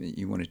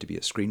 He wanted to be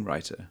a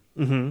screenwriter,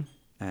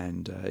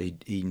 and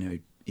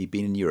he'd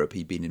been in Europe,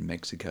 he'd been in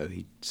Mexico,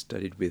 he'd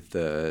studied with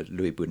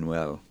Louis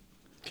Buñuel.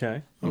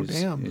 Okay.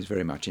 Damn. He was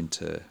very much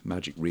into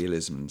magic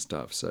realism and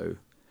stuff. So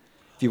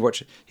if you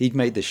watch, he'd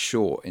made this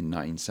short in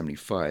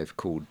 1975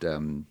 called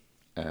 "The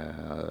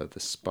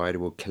Spider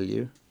Will Kill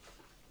You,"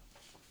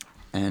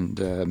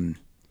 and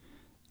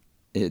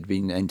it had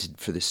been entered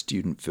for the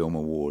Student Film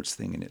Awards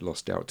thing, and it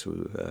lost out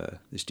to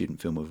the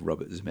student film of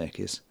Robert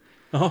Zemeckis.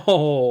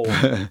 Oh.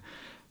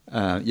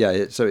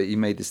 So he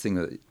made this thing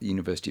at the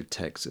University of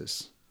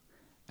Texas,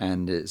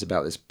 and it's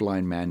about this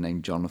blind man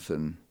named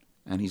Jonathan,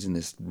 and he's in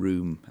this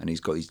room, and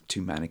he's got these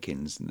two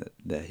mannequins, and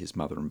they're his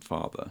mother and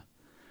father,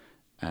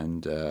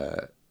 and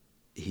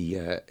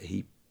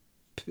he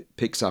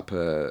picks up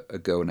a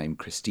girl named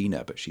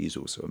Christina, but she's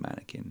also a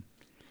mannequin,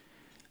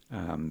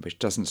 which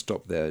doesn't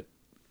stop their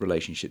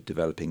relationship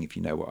developing, if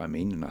you know what I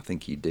mean, and I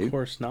think you do. Of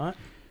course not.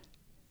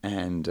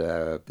 And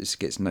this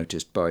gets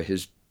noticed by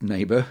his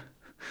neighbor,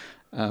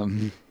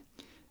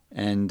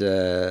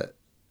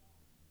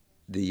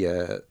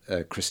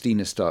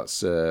 Christina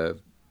starts.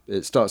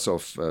 It starts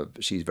off.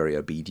 She's very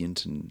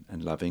obedient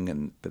and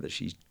loving, but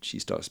she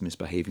starts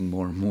misbehaving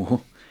more and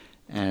more,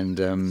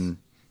 and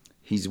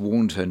he's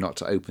warned her not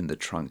to open the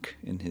trunk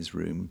in his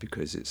room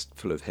because it's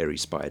full of hairy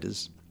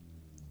spiders.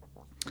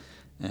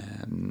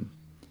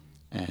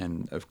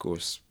 And of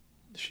course,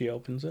 She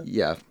opens it?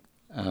 yeah,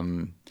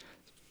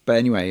 But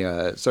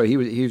anyway, so he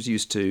was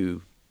used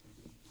to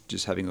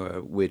just having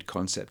a weird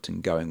concept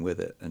and going with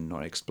it and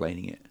not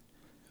explaining it.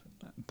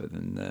 But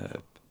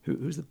then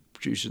who's the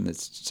producer in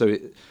this?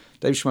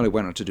 Dave Schmoller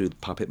went on to do the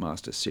Puppet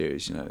Master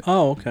series, you know.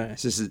 Oh, okay.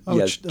 So this is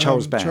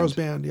Charles Band. Charles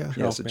Band, yeah.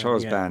 Yeah, so Band,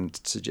 Charles yeah.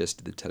 Band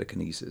suggested the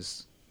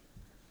telekinesis.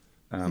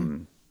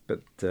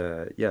 But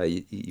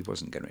he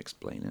wasn't going to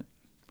explain it.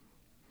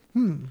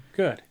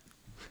 Good.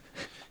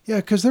 Yeah,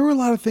 because there were a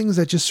lot of things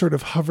that just sort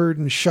of hovered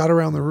and shot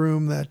around the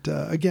room that,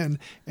 again,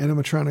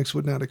 animatronics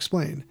would not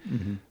explain.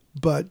 Mm-hmm.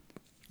 But,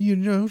 you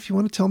know, if you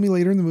want to tell me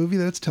later in the movie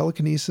that it's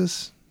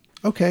telekinesis,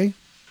 okay.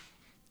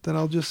 Then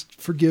I'll just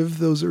forgive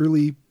those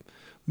early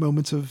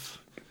moments of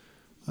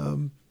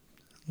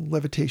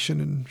levitation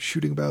and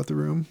shooting about the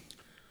room.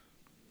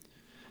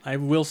 I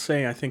will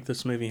say I think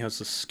this movie has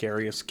the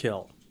scariest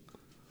kill.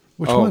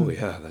 Which one? Oh,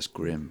 yeah, that's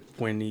grim.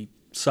 When he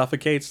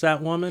suffocates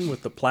that woman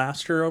with the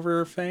plaster over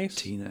her face.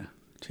 Tina.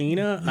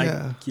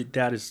 Yeah.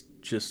 That is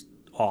just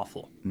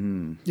awful.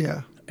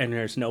 Yeah. And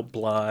there's no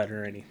blood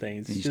or anything.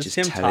 It's He's just just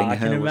him telling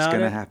talking her what's about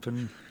going to it.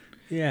 happen.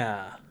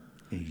 Yeah.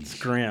 It's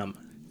grim.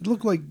 It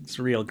looked like It's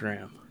real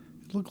grim.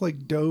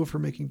 dough for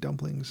making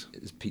dumplings.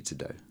 It's pizza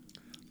dough.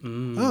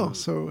 Oh,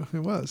 so it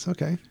was.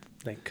 Okay.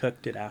 They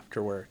cooked it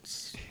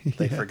afterwards.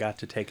 They forgot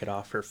to take it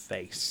off her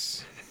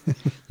face.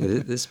 Yeah,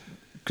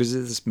 because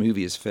this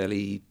movie is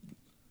fairly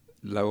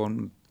low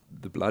on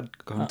the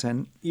blood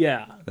content.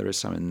 Yeah. There is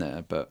some in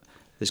there, but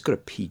it's got a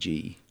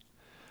PG.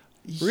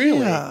 Really?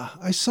 Yeah.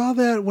 I saw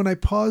that when I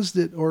paused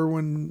it or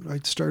when I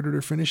started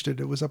or finished it.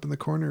 It was up in the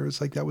corner. It was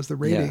like that was the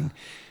rating. Yeah.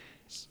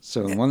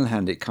 So on one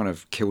hand, it kind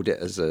of killed it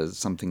as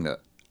something that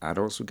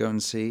adults would go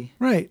and see,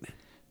 Right.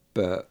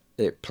 but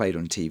it played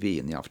on TV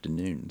in the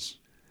afternoons.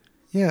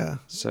 Yeah.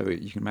 So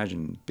you can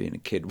imagine being a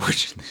kid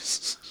watching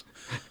this.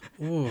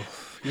 Ooh,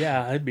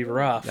 yeah, it'd be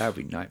rough. That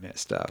would be nightmare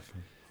stuff.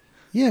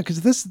 Yeah,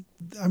 because this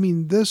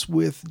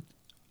with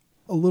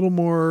a little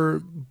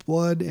more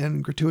blood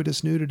and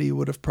gratuitous nudity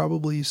would have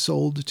probably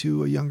sold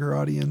to a younger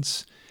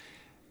audience.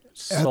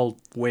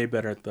 Sold way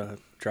better at the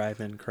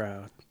drive-in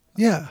crowd.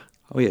 Yeah.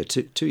 Oh yeah,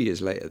 2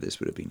 years later, this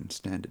would have been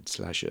standard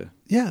slasher.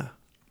 Yeah.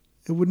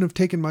 It wouldn't have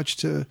taken much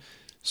to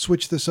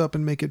switch this up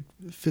and make it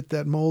fit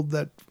that mold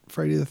that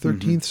Friday the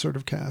 13th sort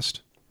of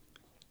cast.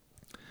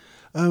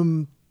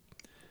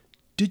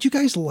 Did you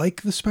guys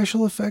like the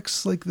special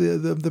effects, like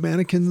the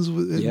mannequins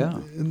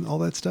and all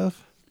that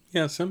stuff?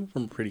 Yeah, some of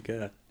them are pretty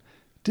good.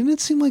 Didn't it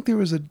seem like there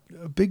was a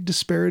big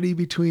disparity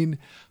between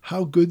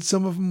how good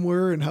some of them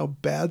were and how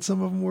bad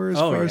some of them were? As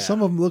far as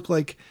some of them look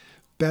like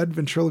bad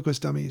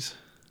ventriloquist dummies.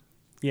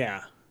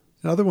 Yeah.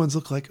 And other ones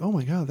look like, oh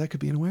my God, that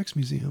could be in a wax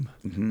museum.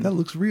 Mm-hmm. That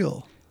looks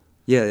real.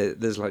 Yeah,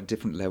 there's like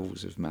different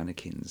levels of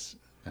mannequins.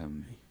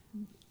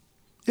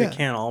 They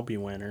can't all be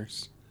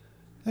winners.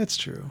 That's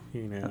true.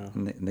 You know.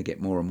 And they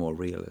get more and more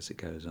real as it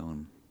goes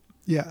on.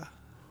 Yeah.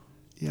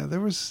 Yeah,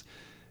 there was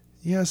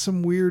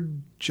some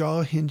weird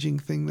jaw hinging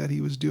thing that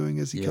he was doing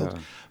as he killed.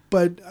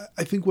 But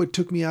I think what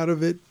took me out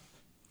of it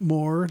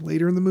more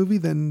later in the movie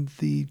than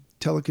the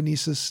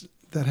telekinesis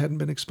that hadn't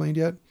been explained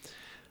yet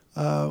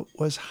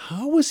was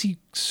how was he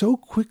so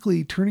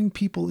quickly turning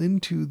people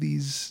into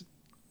these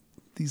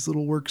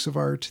little works of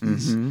art,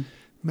 these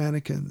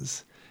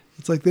mannequins.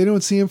 It's like they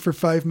don't see him for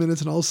 5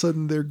 minutes and all of a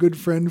sudden their good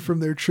friend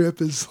from their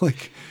trip is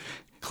like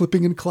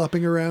clipping and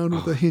clopping around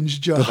with a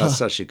hinged jaw. But that's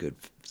such a good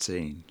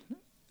scene.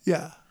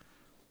 Yeah.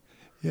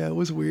 Yeah, it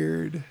was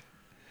weird.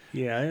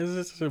 Yeah,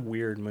 it's a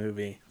weird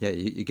movie. Yeah,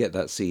 you get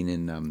that scene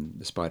in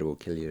The Spider Will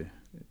Kill You.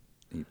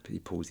 He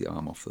pulls the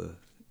arm off the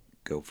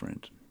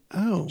girlfriend.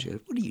 Oh. She goes,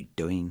 what are you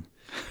doing?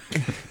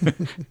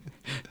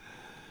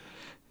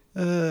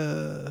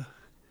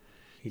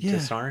 He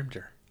disarmed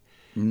her.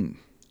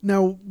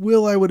 Now,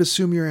 Will, I would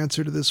assume your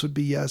answer to this would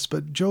be yes,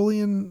 but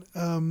Jolien,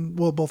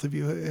 well, both of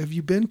you, have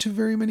you been to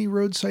very many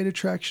roadside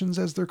attractions,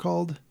 as they're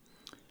called?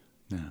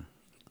 No.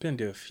 Been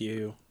to a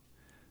few.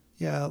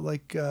 Yeah,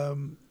 like,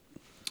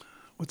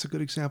 what's a good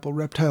example?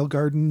 Reptile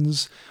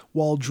Gardens,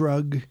 Wall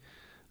Drug,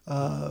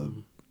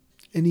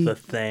 any The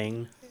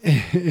Thing.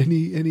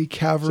 any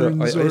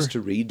caverns. So I used to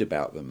read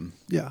about them.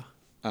 Yeah.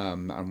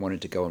 And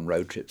wanted to go on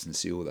road trips and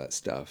see all that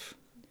stuff.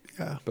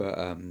 Yeah.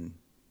 But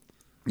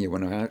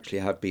when I actually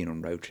have been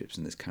on road trips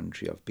in this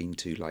country, I've been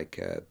to like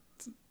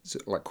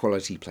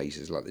quality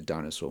places like the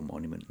Dinosaur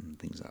Monument and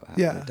things like that.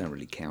 Yeah. That don't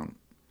really count.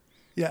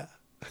 Yeah.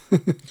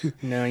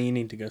 No, you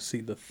need to go see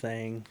The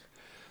Thing.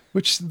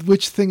 Which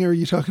thing are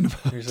you talking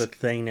about? There's a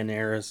thing in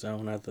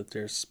Arizona that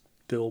there's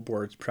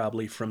billboards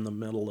probably from the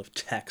middle of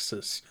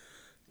Texas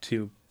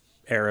to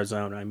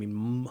Arizona. I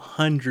mean,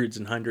 hundreds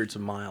and hundreds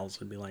of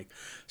miles. Would be like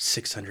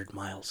 600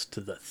 miles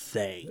to The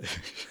Thing.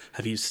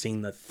 Have you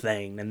seen The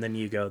Thing? And then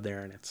you go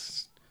there and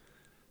it's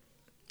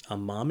a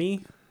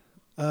mummy.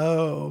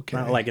 Oh, okay.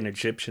 Not like an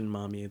Egyptian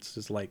mummy. It's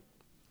just like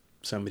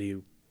somebody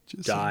who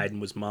died and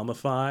was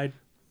mummified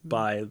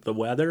by the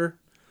weather,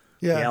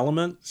 the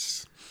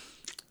elements.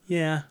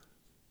 Yeah,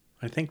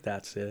 I think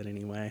that's it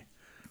anyway.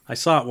 I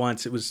saw it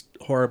once. It was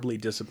horribly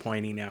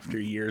disappointing after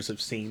years of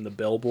seeing the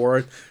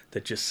billboard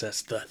that just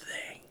says The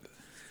Thing.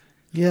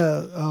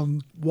 Yeah,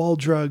 Wall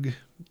Drug,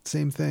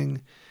 same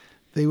thing.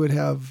 They would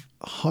have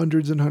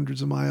hundreds and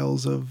hundreds of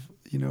miles of,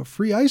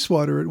 free ice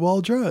water at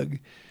Wall Drug.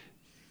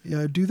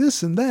 Yeah, do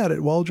this and that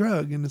at Wall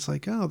Drug. And it's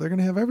like, oh, they're going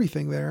to have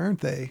everything there, aren't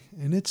they?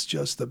 And it's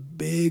just the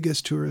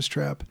biggest tourist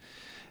trap.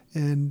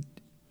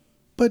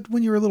 But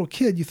when you're a little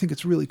kid, you think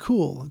it's really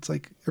cool. It's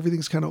like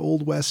everything's kind of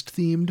Old West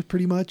themed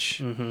pretty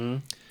much. Mm-hmm.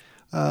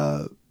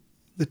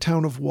 The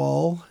town of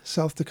Wall,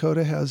 South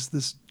Dakota, has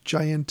this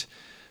giant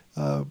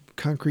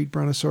concrete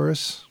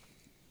brontosaurus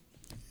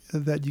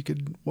that you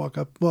could walk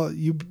up. Well,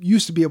 you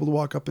used to be able to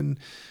walk up and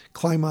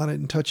climb on it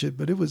and touch it,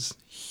 but it was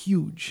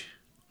huge.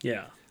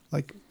 Yeah.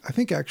 Like, I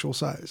think actual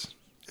size,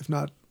 if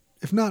not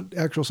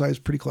actual size,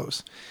 pretty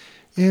close.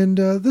 And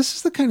this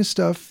is the kind of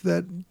stuff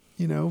that,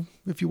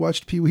 if you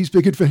watched Pee-wee's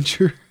Big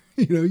Adventure,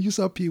 you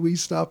saw Pee-wee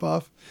stop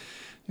off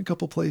in a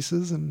couple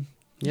places, and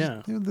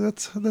yeah,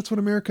 that's what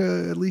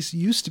America at least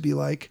used to be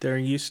like. There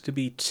used to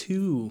be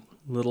 2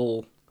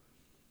 little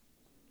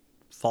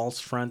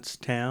false fronts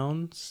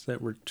towns that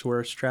were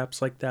tourist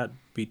traps like that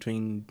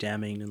between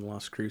Deming and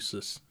Las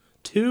Cruces.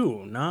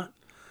 2, not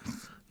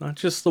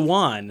just the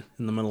one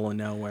in the middle of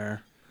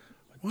nowhere.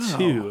 Wow.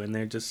 2, and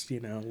they're just,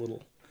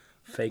 little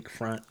fake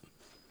front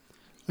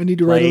I need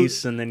to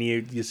place, and then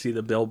you see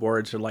the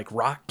billboards are like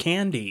rock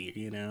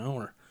candy,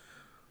 or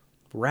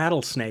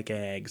rattlesnake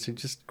eggs, or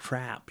just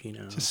crap,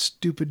 Just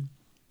stupid.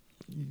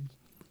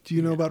 Do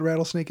you know about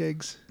rattlesnake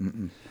eggs?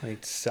 Mm-mm. They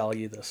sell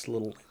you this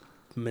little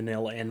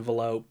manila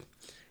envelope,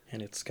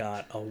 and it's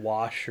got a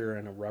washer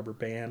and a rubber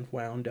band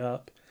wound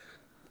up.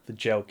 The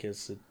joke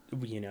is that,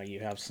 you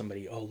have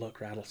somebody, oh,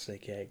 look,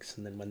 rattlesnake eggs.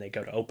 And then when they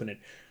go to open it,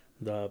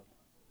 the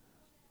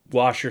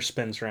washer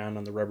spins around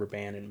on the rubber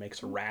band and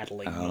makes a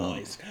rattling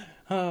noise.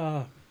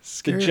 The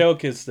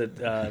joke is that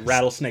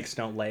rattlesnakes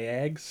don't lay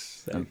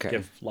eggs. They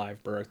give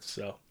live birth,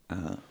 so.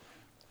 And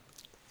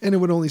it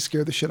would only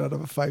scare the shit out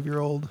of a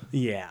 5-year-old.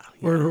 Yeah.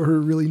 Or a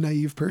really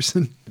naive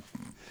person.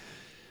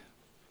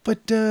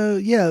 But,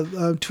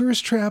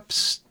 tourist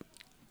traps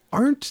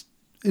aren't,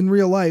 in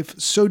real life,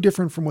 so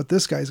different from what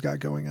this guy's got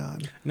going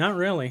on. Not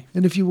really.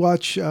 And if you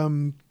watch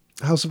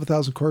House of a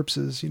Thousand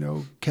Corpses,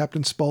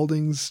 Captain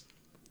Spaulding's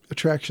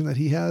attraction that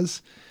he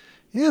has,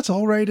 it's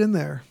all right in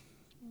there.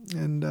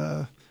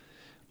 And,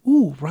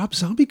 Rob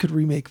Zombie could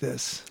remake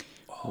this.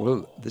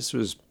 Well, this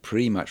was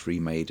pretty much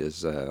remade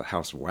as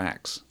House of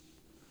Wax.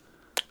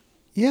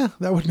 Yeah,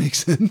 that would make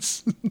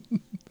sense.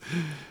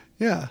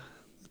 Yeah,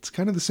 it's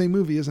kind of the same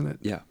movie, isn't it?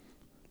 Yeah.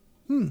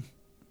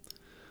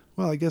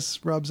 Well, I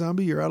guess, Rob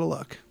Zombie, you're out of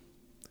luck.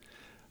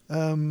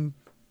 Now,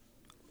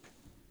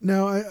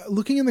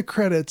 looking in the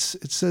credits,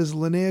 it says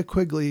Linnea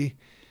Quigley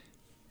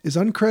is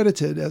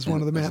uncredited as one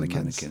of the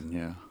mannequins. As a mannequin,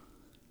 yeah.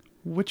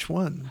 Which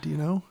one? Do you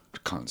know?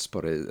 Can't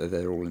spot it.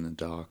 They're all in the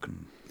dark.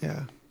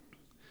 Yeah.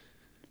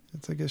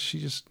 I guess she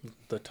just...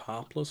 The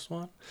topless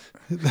one?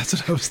 That's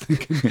what I was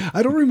thinking.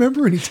 I don't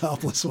remember any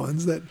topless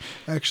ones that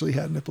actually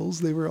had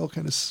nipples. They were all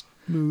kind of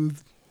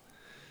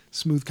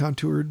smooth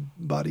contoured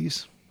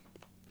bodies.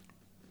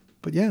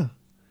 But yeah.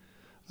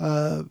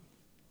 I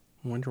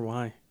wonder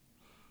why.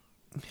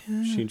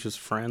 Yeah. She just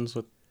friends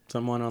with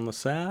someone on the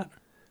set?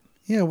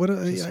 Yeah,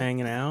 just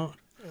hanging out?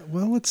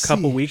 Well, let's see. A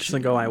couple weeks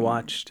ago,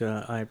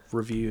 I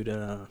reviewed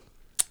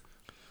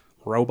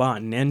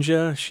Robot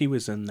Ninja. She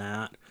was in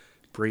that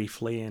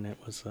briefly, and it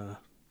was, I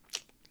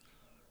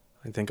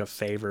think,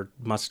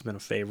 must have been a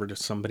favor to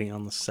somebody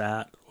on the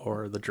set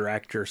or the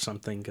director or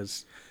something,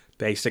 because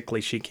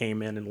basically she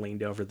came in and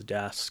leaned over the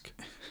desk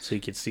so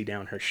you could see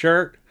down her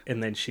shirt,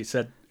 and then she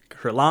said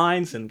her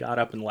lines and got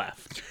up and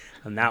left.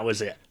 And that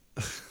was it.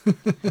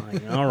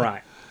 Like, all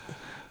right.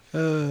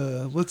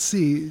 Let's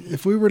see.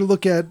 If we were to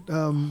look at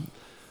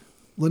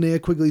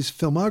Linnea Quigley's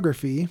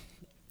filmography,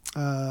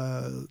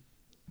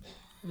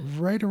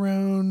 right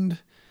around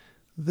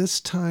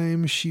this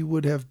time she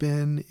would have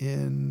been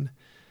in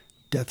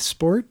Death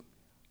Sport.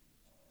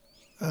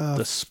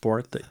 The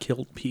sport that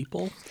killed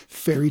people?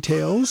 Fairy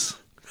Tales.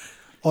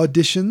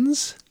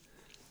 Auditions.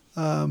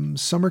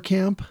 Summer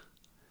Camp.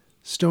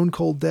 Stone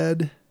Cold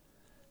Dead.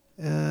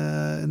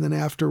 And then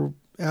after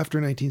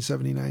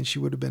 1979, she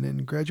would have been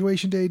in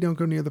Graduation Day, Don't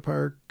Go Near the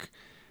Park,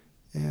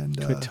 and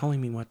quit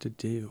telling me what to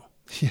do.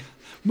 Yeah,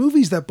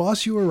 movies that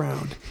boss you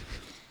around.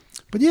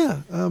 But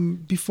yeah,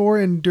 before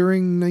and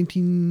during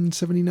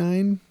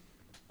 1979,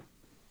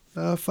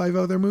 5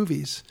 other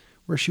movies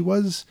where she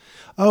was.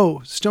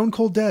 Oh, Stone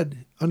Cold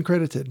Dead,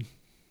 uncredited.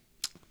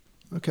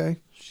 Okay.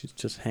 She's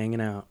just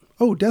hanging out.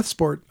 Oh, Death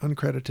Sport,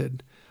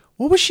 uncredited.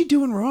 What was she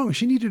doing wrong?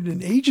 She needed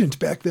an agent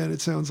back then, it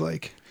sounds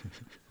like.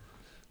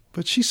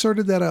 But she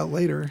sorted that out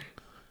later.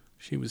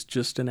 She was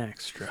just an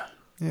extra.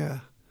 Yeah.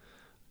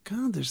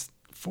 God, there's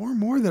 4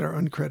 more that are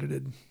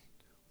uncredited.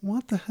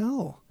 What the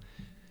hell?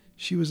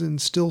 She was in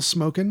Still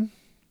Smokin',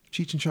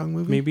 Cheech and Chong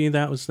movie. Maybe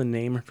that was the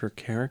name of her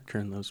character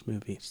in those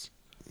movies.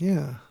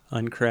 Yeah.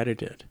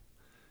 Uncredited.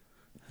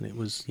 And it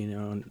was,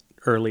 an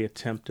early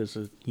attempt as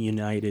a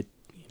unified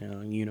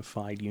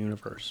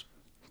universe.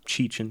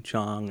 Cheech and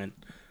Chong and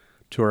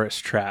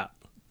Tourist Trap.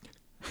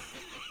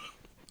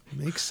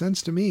 Makes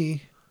sense to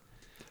me.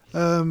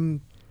 But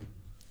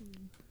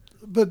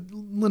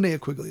Linnea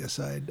Quigley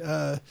aside,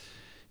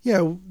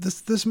 yeah,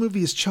 this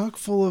movie is chock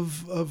full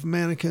of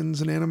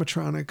mannequins and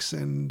animatronics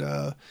and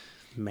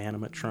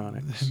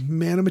Manimatronics.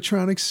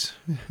 Manimatronics,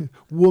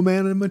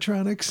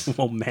 Womanimatronics.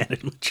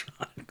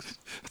 Womanimatronics.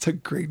 That's a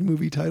great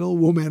movie title,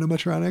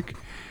 Womanimatronic.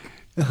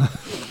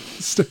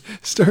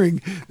 Starring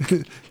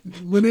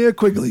Linnea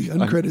Quigley,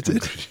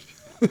 uncredited.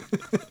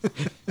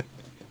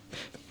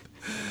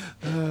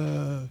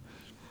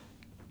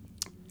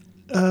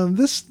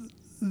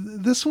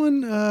 This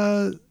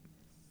one,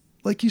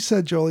 like you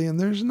said, Jolien,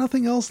 there's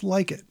nothing else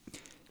like it.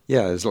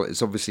 Yeah, it's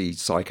obviously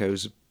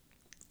Psycho's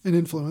An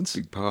influence.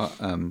 big part.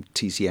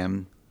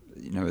 TCM,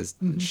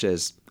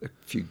 shares a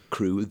few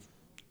crew with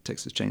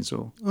Texas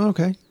Chainsaw.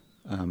 Okay.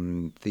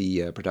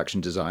 The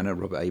production designer,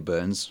 Robert A.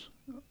 Burns,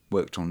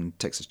 worked on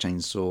Texas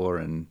Chainsaw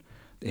and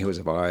The Hills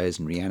of Eyes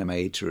and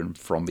Reanimator and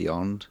From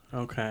Beyond.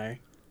 Okay.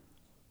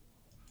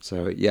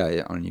 So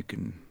yeah, I mean,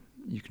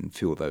 you can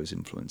feel those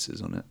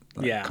influences on it.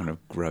 That kind of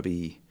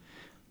grubby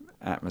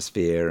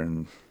atmosphere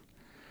and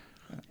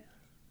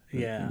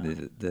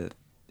the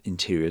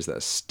interiors that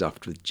are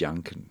stuffed with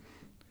junk and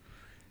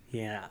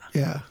yeah.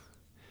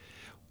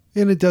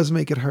 And it does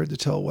make it hard to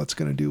tell what's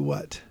going to do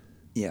what.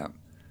 Yeah.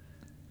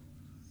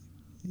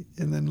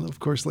 And then of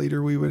course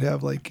later we would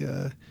have like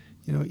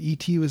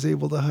E.T. was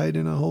able to hide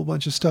in a whole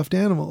bunch of stuffed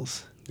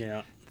animals.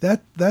 Yeah.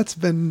 That's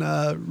been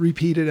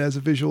repeated as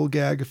a visual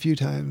gag a few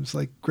times.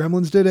 Like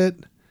Gremlins did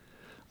it.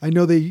 I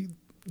know they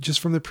just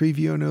from the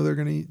preview. I know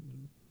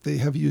they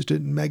have used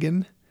it in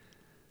Megan,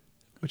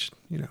 which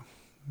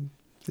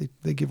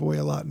they give away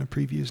a lot in the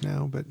previews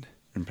now. But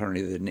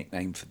apparently the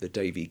nickname for the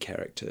Davy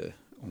character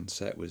on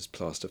set was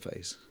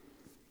Plasterface.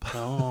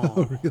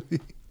 Oh,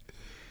 really?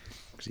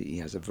 Because he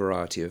has a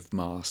variety of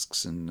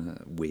masks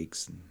and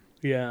wigs.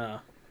 Yeah.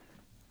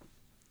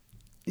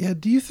 Yeah,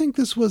 do you think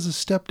this was a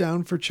step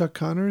down for Chuck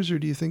Connors, or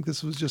do you think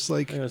this was just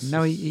like...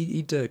 No,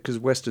 he did, because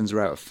Westerns are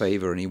out of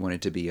favour and he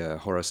wanted to be a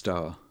horror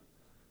star.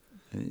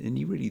 And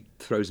he really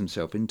throws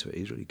himself into it.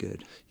 He's really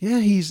good. Yeah,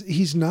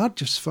 he's not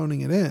just phoning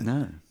it in.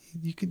 No.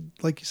 You could,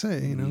 like you say,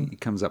 He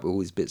comes up with all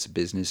these bits of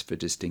business for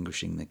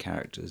distinguishing the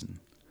characters. And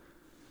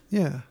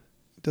yeah,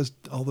 does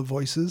all the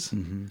voices.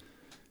 Mm-hmm.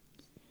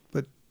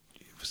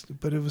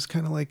 But it was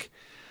kind of like...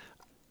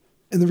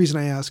 And the reason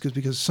I ask is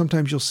because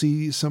sometimes you'll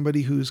see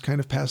somebody who's kind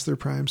of past their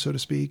prime, so to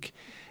speak,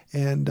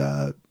 and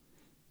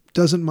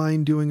doesn't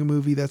mind doing a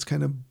movie that's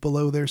kind of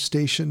below their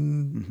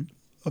station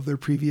of their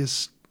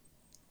previous,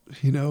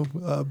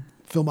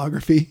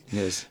 filmography.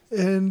 Yes.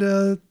 And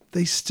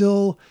they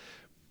still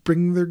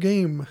bring their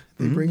game.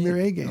 They bring their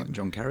A game. Like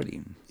John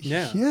Carradine.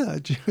 Yeah. Yeah,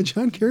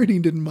 John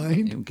Carradine didn't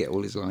mind. He'll get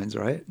all his lines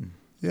right. And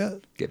Yeah.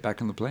 get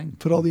back on the plane.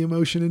 Put all the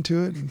emotion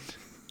into it and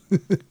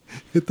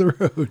hit the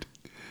road.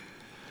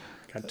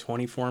 Got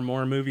 24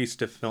 more movies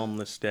to film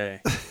this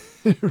day.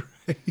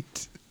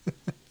 Right.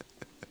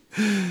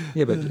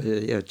 Yeah,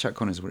 but Chuck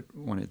Connors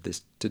wanted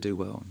this to do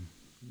well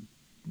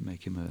and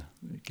give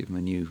him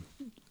a new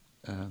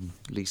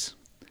lease.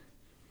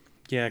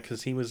 Yeah,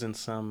 because he was in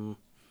some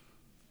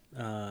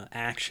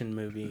action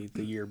movie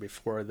the year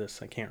before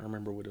this. I can't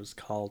remember what it was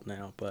called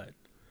now, but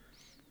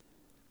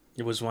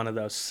it was one of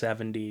those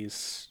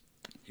 70s.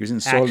 He was in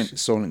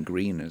Soylent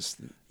Green as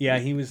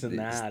he was in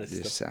that.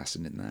 The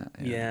assassin in that.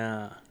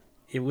 Yeah.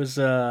 It was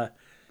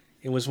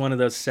one of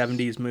those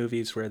 70s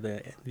movies where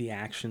the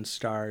action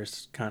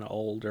star's kind of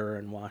older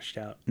and washed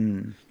out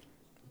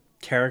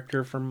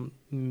character from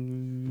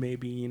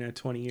maybe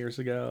 20 years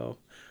ago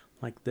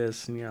like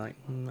this, and you're like,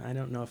 I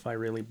don't know if I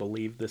really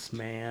believe this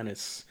man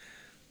is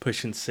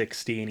pushing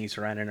 60 and he's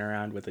running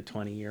around with a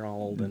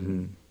 20-year-old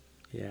and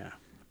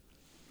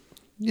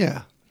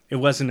Yeah. It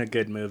wasn't a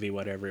good movie,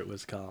 whatever it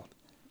was called.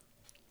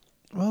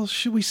 Well,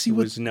 should we see It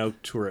was no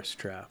tourist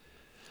trap.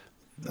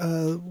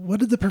 What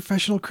did the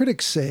professional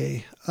critics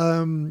say?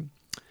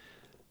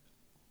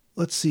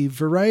 Let's see.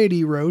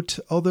 Variety wrote,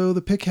 although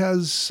the pick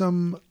has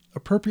some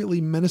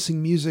appropriately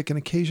menacing music and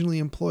occasionally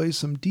employs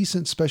some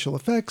decent special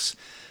effects,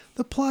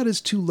 the plot is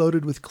too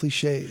loaded with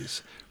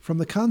cliches. From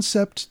the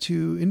concept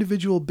to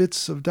individual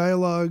bits of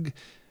dialogue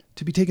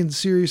to be taken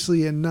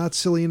seriously and not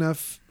silly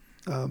enough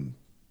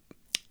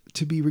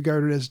to be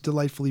regarded as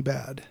delightfully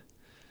bad.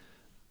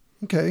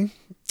 Okay.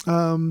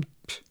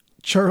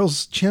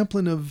 Charles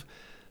Champlin of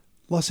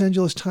Los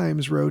Angeles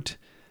Times wrote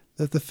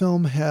that the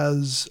film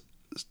has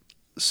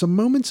some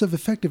moments of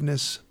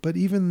effectiveness, but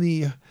even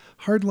the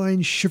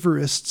hardline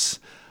shiverists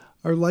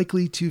are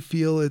likely to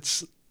feel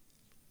it's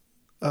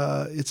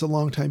a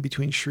long time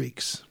between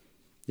shrieks.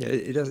 Yeah,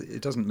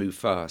 it doesn't move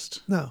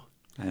fast. No.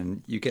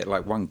 And you get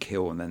like one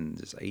kill and then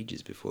there's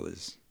ages before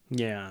there's...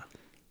 Yeah.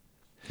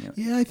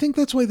 Yeah, I think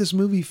that's why this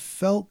movie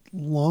felt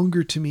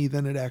longer to me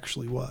than it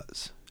actually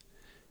was.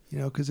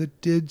 Because it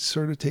did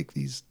sort of take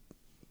these...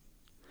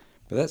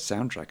 But that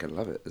soundtrack, I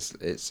love it.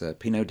 It's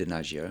Pino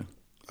Donaggio.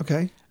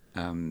 Okay.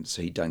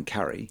 So he'd done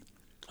Carrie.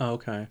 Oh,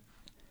 okay.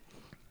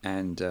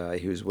 And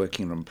he was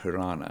working on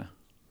Piranha.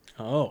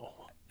 Oh.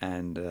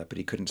 And but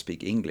he couldn't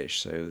speak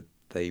English, so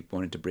they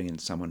wanted to bring in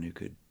someone who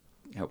could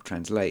help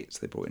translate. So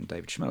they brought in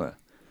David Schmeller.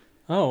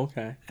 Oh,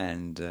 okay.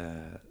 And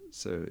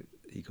so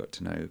he got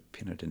to know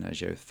Pino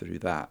Donaggio through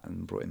that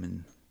and brought him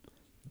in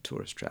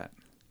Tourist Trap.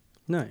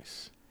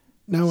 Nice.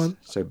 Now,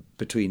 So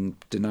between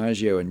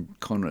Donaggio and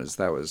Connors,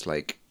 that was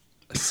like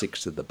a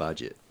sixth of the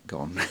budget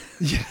gone.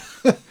 yeah.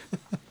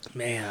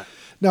 Man.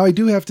 Now, I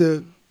do have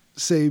to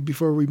say,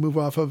 before we move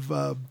off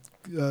of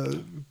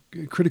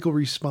critical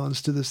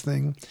response to this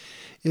thing,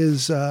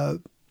 is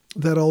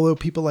that although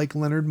people like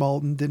Leonard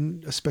Maltin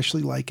didn't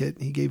especially like it,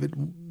 he gave it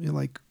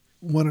like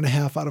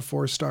 1.5 out of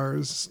 4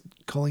 stars,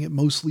 calling it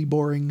mostly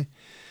boring.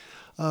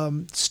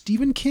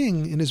 Stephen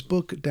King, in his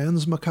book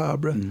Danse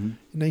Macabre, in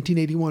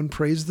 1981,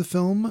 praised the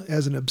film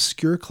as an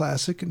obscure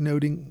classic,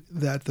 noting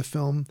that the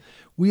film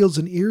wields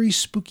an eerie,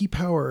 spooky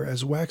power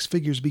as wax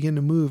figures begin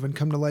to move and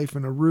come to life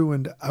in a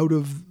ruined, out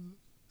of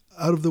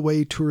the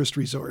way tourist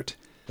resort.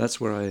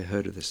 That's where I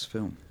heard of this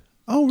film.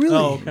 Oh, really?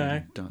 Oh,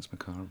 okay. Danse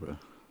Macabre.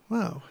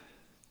 Wow.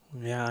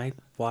 Yeah, I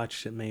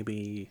watched it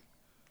maybe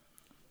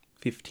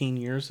 15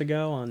 years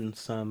ago on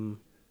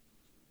some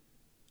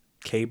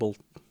cable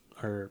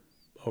or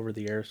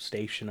over-the-air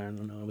station. I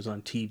don't know. It was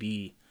on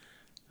TV,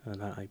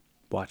 and I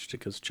watched it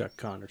because Chuck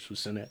Connors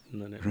was in it,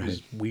 and then it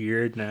was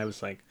weird, and I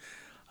was like,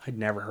 I'd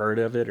never heard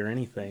of it or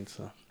anything.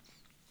 So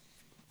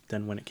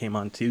then when it came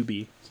on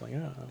Tubi, it's like,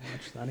 oh, I'll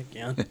watch that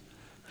again.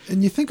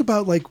 And you think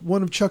about, like,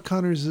 one of Chuck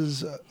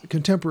Connors'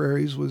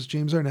 contemporaries was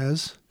James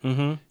Arnaz,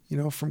 from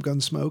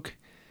Gunsmoke.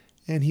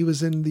 And he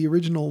was in the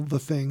original The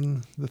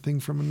Thing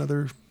from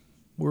Another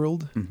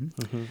World.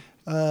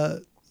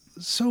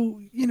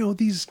 So,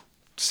 these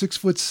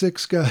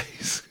 6'6"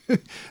 guys,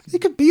 they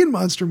could be in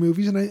monster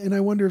movies. And I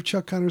wonder if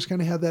Chuck Connors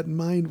kind of had that in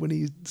mind when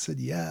he said,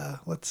 yeah,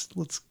 let's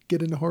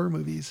get into horror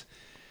movies.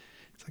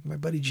 It's like, my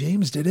buddy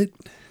James did it.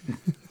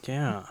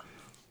 Yeah.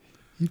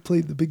 He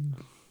played the big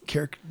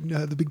character,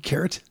 the big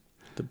carrot.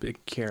 The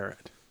big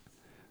carrot.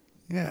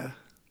 Yeah.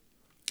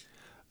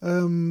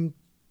 Do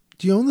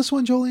you own this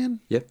one, Jolien?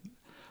 Yep.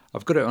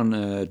 I've got it on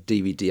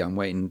DVD. I'm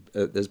waiting.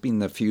 There's been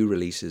a few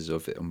releases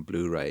of it on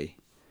Blu-ray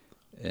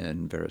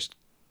in various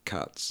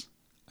cuts.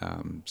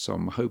 So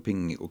I'm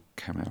hoping it will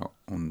come out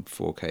on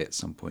 4K at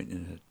some point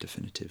in a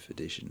definitive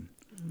edition.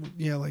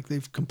 Yeah, like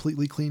they've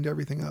completely cleaned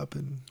everything up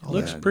and all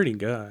Looks that. pretty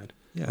good.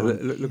 Yeah,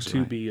 it looks Tubi.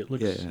 right. It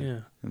looks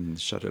yeah. And the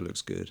shutter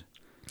looks good.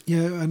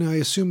 Yeah, and I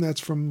assume that's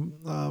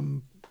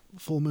from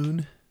Full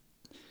Moon.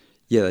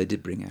 Yeah, they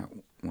did bring out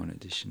one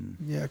edition.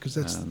 Yeah, because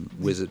that's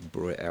Wizard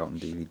brought it out on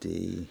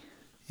DVD.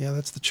 Yeah,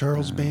 that's the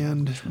Charles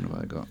Band Which one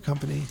have I got?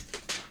 company.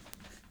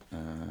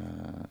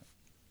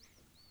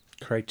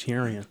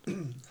 Criterion.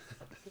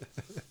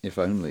 If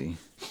only.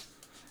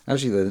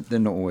 Actually, they're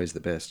not always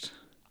the best.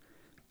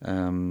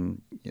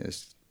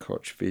 Yes,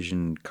 Koch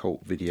Vision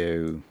Cult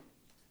Video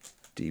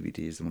DVD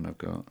is the one I've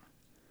got.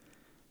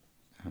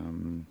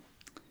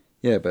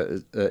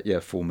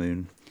 Full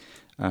Moon.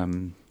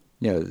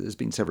 There's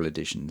been several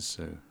editions,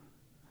 so,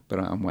 but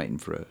I'm waiting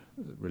for a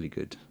really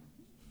good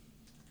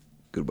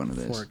one of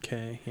this.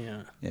 4K,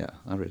 yeah. Yeah,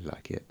 I really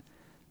like it.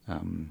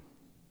 And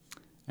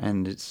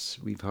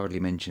we've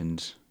hardly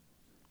mentioned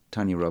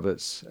Tanya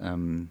Roberts,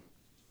 and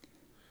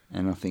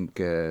I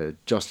think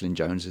Jocelyn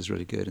Jones is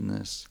really good in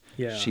this.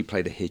 Yeah. She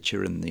played a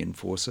hitcher in The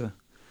Enforcer.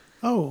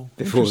 Oh,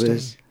 before interesting.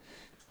 this.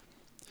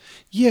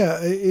 Yeah,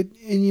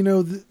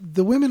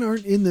 the women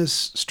aren't in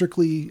this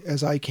strictly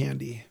as eye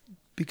candy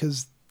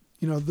because,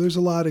 there's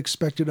a lot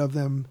expected of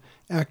them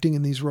acting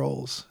in these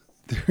roles.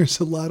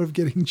 There's a lot of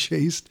getting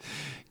chased,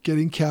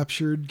 getting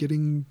captured,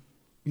 getting,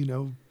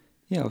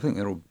 Yeah, I think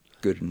they're all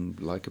good and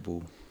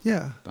likable.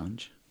 Yeah.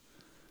 Bunch.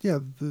 Yeah,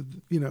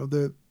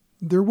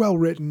 they're well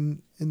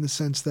written in the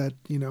sense that,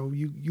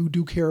 you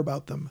do care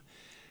about them.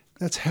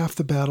 That's half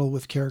the battle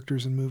with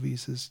characters in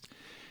movies is,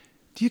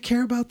 do you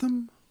care about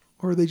them?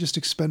 Or are they just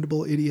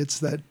expendable idiots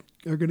that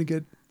are going to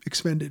get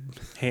expended?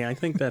 Hey, I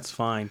think that's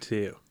fine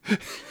too.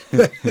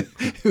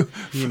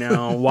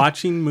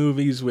 Watching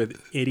movies with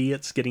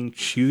idiots getting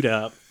chewed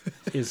up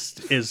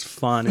is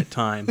fun at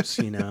times,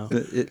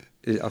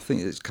 I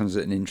think it comes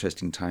at an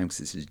interesting time because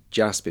this is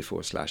just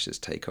before slashers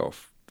take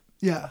off.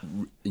 Yeah.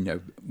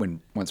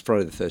 Once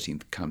Friday the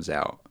 13th comes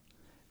out,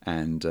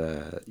 and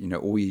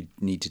all you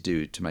need to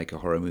do to make a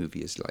horror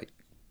movie is like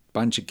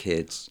bunch of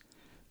kids,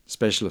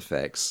 special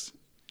effects,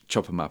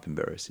 chop them up in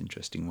various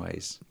interesting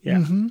ways. Yeah.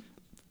 Mm-hmm.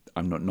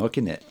 I'm not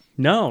knocking it.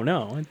 No,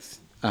 it's.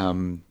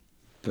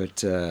 But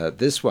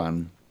this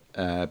one,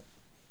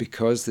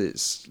 because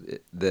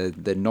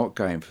they're not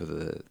going for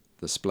the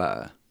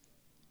splatter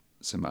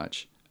so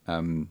much.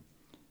 The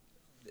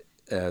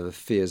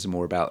fears are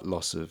more about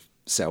loss of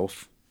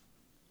self.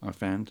 I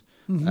found,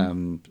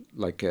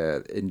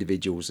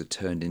 individuals are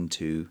turned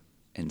into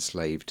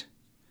enslaved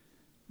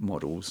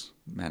models,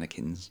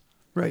 mannequins.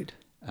 Right.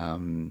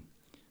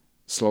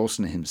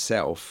 Slauson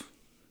himself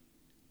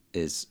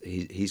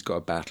he's got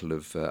a battle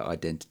of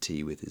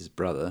identity with his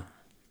brother.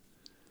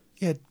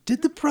 Yeah.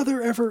 Did the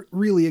brother ever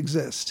really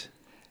exist?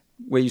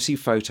 Where you see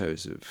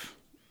photos of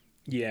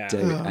Yeah.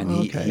 David, and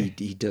okay.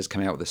 he does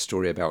come out with a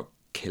story about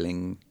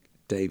killing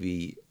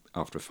Davy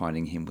after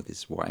finding him with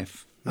his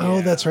wife. Oh,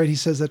 Yeah. that's right. He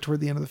says that toward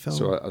the end of the film.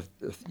 So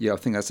I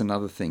think that's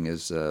another thing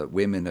is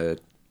women are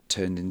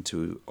turned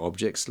into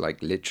objects,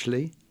 like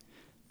literally,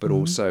 but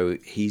also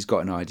he's got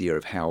an idea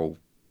of how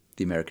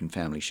the American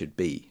family should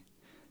be.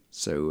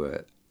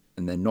 So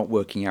and they're not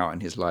working out in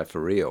his life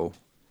for real.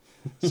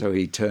 So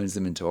he turns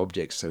them into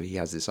objects. So he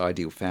has this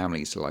ideal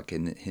family. So like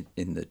in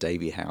the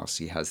Davy house,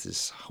 he has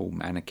this whole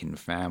mannequin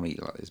family,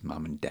 like his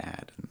mum and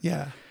dad. And,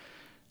 yeah.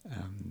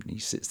 he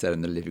sits there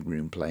in the living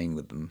room playing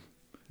with them.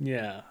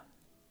 Yeah.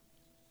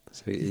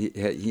 So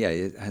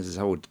it has this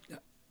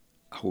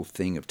whole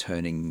thing of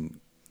turning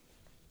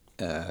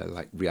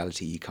like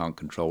reality he can't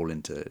control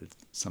into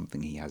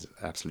something he has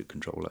absolute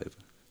control over.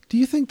 Do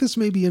you think this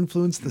maybe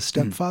influenced The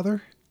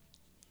Stepfather?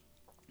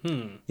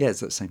 Yeah, it's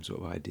that same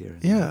sort of idea.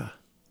 Yeah.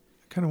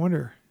 I kind of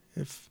wonder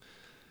if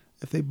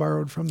they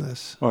borrowed from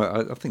this.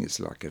 Well, I think it's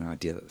like an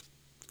idea that's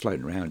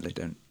floating around. They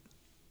don't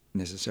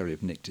necessarily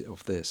have nicked it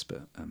off this,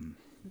 but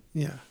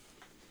Yeah.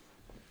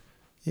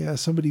 Yeah,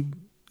 somebody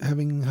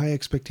having high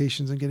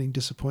expectations and getting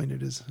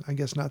disappointed is, I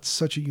guess, not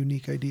such a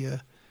unique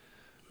idea.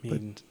 I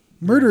mean,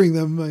 Murdering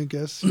them, I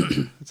guess,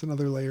 it's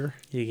another layer.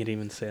 you could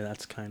even say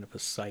that's kind of a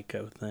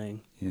psycho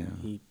thing. yeah.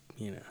 He,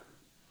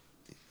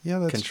 Yeah,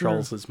 that's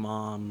controls true. his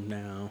mom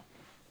now,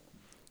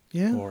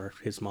 Yeah. or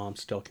his mom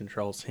still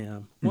controls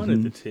him. One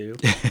of the two.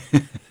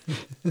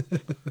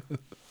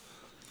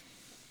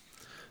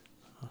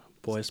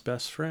 Boy's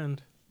best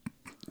friend.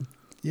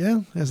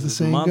 Yeah, as the His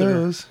saying mother,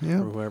 goes. Yeah.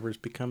 or whoever's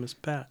become his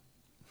pet.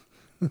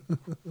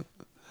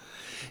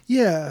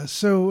 Yeah,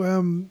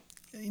 so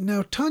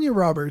now Tanya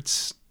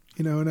Roberts,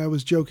 and I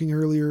was joking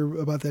earlier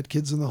about that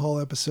Kids in the Hall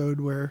episode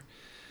where,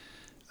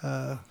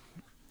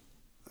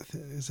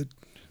 is it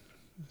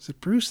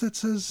Bruce that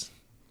says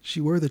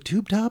she wore the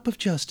tube top of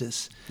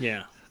justice?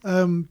 Yeah.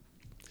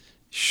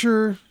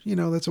 Sure,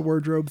 that's a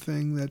wardrobe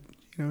thing that,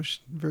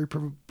 very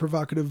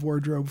provocative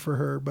wardrobe for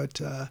her, but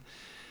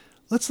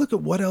let's look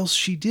at what else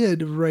she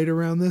did right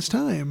around this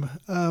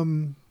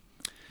time.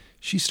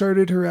 She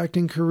started her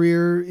acting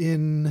career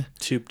in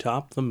Tube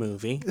Top, the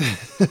movie.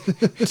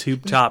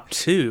 Tube Top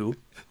 2.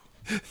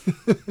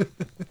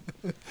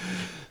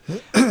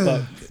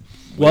 But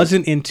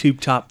wasn't in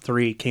Tube Top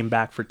 3, came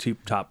back for Tube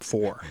Top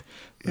 4.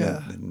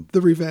 yeah, And The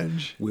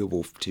Revenge.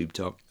 Werewolf Tube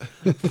Top.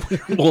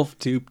 Wolf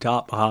Tube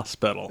Top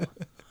Hospital.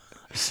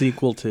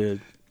 Sequel to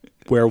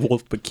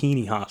Werewolf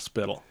Bikini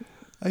Hospital.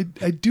 I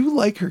do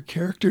like her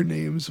character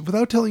names.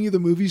 Without telling you the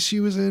movies she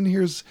was in,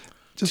 here's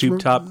just Tube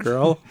Top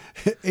Girl.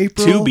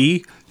 April,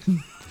 Tubby.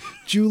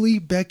 Julie,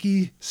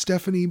 Becky,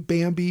 Stephanie,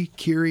 Bambi,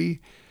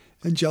 Kiri,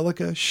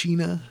 Angelica,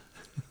 Sheena.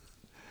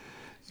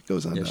 It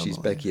goes on. Yeah, down she's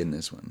the line. Becky in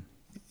this one.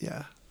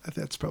 Yeah,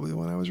 that's probably the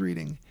one I was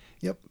reading.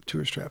 Yep,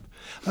 Tourist Trap.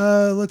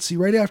 Let's see.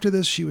 Right after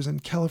this, she was in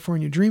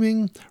California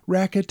Dreaming,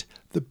 Racket,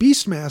 The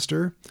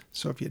Beastmaster.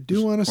 So if you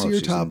do want to see her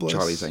she's in topless,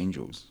 Charlie's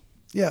Angels.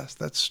 yes,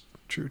 that's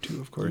true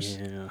too. Of course.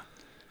 Yeah.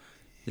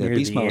 Yeah, Near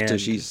the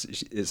Beastmaster.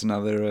 end. It's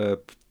another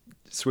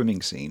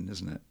swimming scene,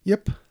 isn't it?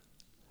 Yep.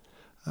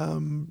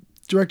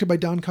 Directed by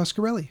Don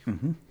Coscarelli.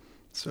 Mm-hmm.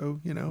 So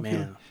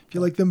Man. if you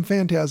like them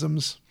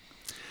phantasms,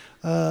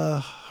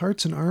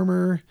 Hearts and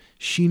Armor,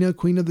 Sheena,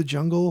 Queen of the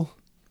Jungle,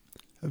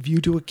 A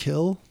View to a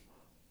Kill.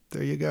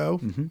 There you go.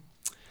 Mm-hmm.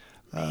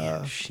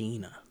 Man,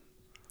 Sheena.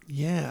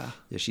 Yeah,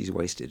 Yeah, she's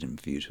wasted in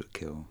View to a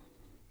Kill.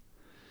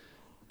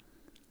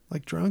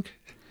 like drunk.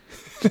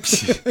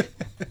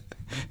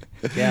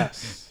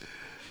 Yes.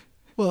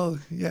 Well,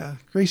 yeah,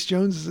 Grace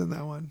Jones is in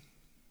that one.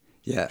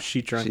 Yeah,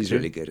 She drunk she's too?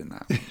 really good in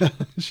that.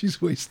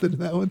 She's wasted in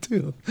that one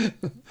too.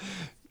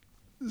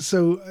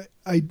 So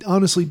I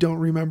honestly don't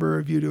remember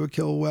A View to a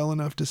Kill well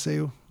enough to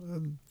say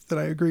that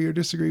I agree or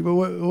disagree. But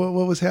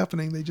what was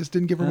happening? They just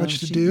didn't give her much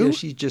to do. Yeah,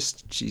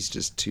 she's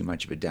just too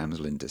much of a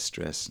damsel in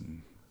distress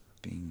and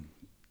being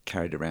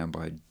carried around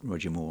by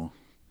Roger Moore.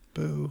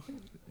 Boo.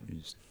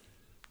 who's-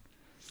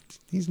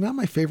 He's not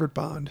my favorite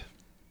Bond.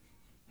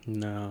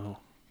 No.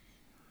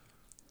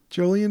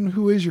 Jolien,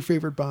 who is your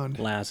favorite Bond?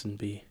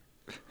 Lazenby.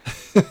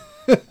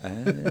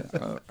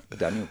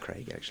 Daniel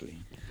Craig, actually.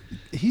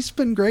 He's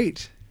been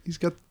great. He's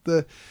got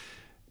the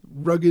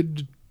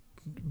rugged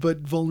but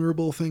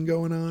vulnerable thing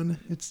going on.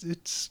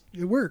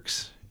 It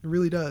works. It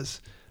really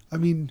does. I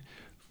mean,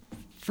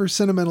 for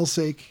sentimental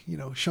sake,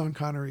 Sean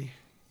Connery,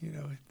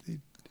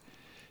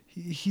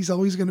 he's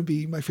always going to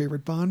be my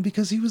favorite Bond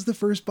because he was the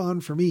first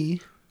Bond for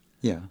me.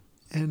 Yeah.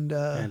 And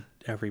And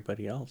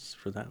everybody else,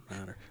 for that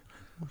matter.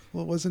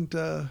 well, it wasn't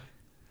Well,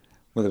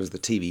 there was the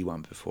TV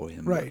one before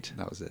him. but Right.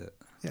 That was it.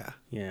 yeah.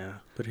 Yeah.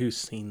 But who's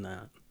seen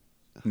that?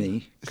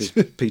 Me, because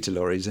Peter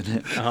Lorre's in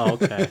it. Oh,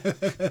 okay.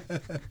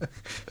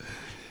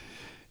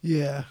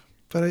 Yeah.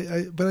 But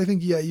I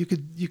think you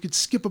could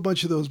skip a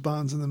bunch of those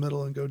Bonds in the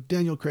middle and go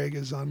Daniel Craig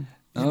is on.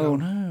 Oh,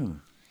 no.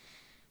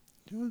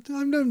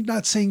 I'm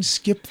not saying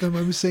skip them.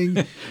 I'm saying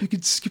you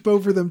could skip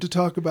over them to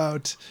talk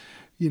about,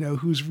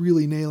 who's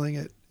really nailing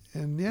it.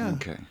 And yeah,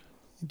 Okay.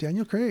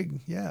 Daniel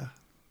Craig. Yeah,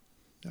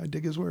 I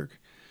dig his work.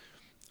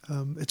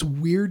 It's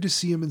weird to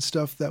see him in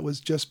stuff that was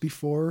just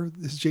before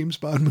his James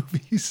Bond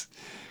movies,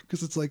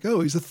 because it's like,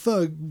 oh, he's a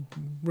thug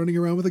running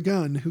around with a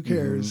gun. Who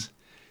cares?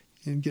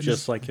 And getting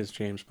Just like his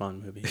James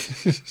Bond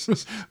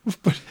movies.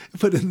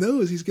 but in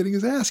those, he's getting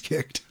his ass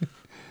kicked.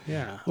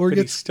 Yeah, Or but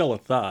gets- he's still a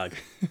thug.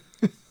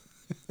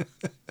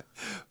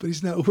 But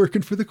he's not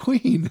working for the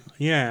Queen.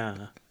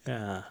 Yeah,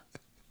 yeah.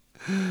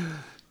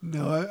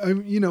 No,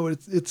 I'm. You know,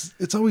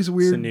 it's always It's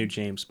weird a new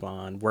James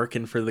Bond,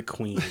 working for the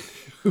Queen.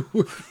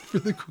 for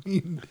the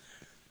Queen.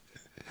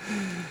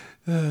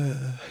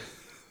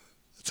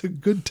 It's a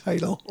good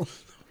title.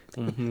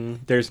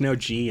 There's no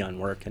G on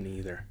working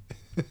either.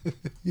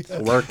 It's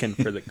working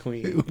for the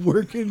Queen.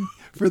 Working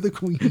for the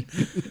Queen.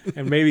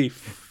 And maybe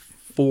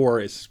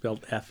 4 is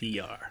spelled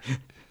F-E-R.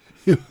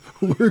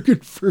 Working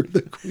for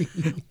the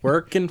Queen.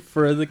 Working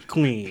for the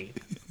Queen.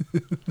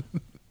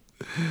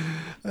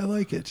 I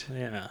like it.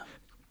 Yeah.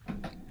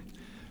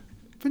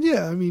 But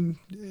yeah, I mean,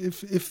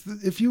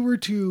 if you were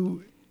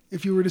to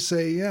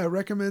say, yeah,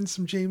 recommend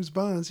some James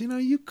Bonds, you know,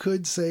 you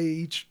could say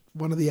each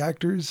one of the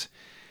actors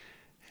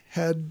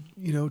had,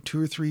 you know,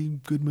 2 or 3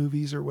 good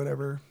movies or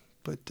whatever.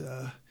 But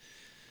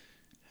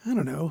I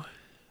don't know.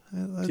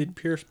 Did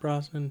Pierce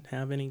Brosnan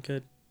have any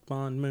good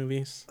Bond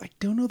movies? I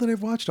don't know that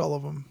I've watched all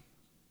of them.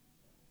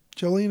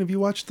 Jolene, have you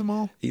watched them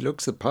all? He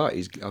looks the part.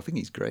 I think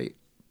he's great.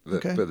 But,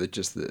 Okay. but it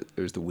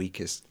was the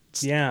weakest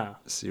Yeah.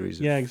 series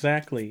of Yeah,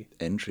 exactly.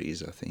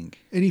 entries, I think.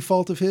 Any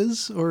fault of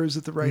his, or is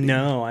it the writing?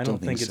 No, I don't Don't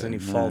think think it's so, any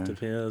no. fault of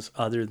his,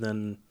 other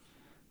than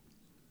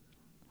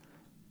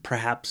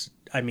perhaps,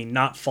 I mean,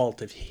 not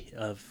fault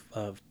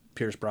of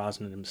Pierce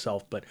Brosnan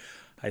himself, but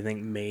I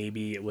think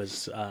maybe it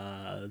was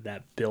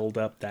that build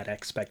up, that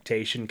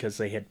expectation, because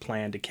they had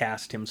planned to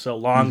cast him so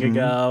long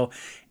ago,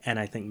 and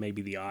I think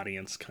maybe the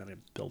audience kind of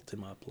built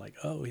him up like,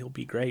 oh, he'll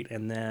be great,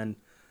 and then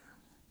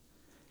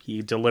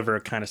you deliver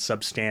a kind of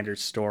substandard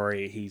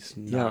story. He's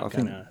Yeah, not I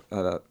think gonna.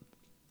 at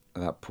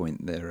that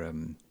point they're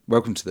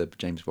welcome to the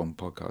James Bond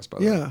podcast, by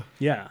the way.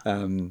 Yeah.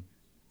 Yeah,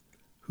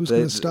 Who's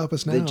going to stop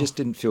us now? They just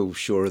didn't feel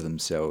sure of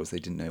themselves. They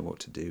didn't know what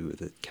to do with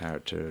the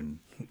character,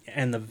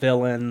 and the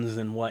villains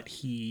and what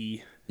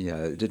he. yeah,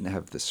 it didn't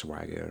have the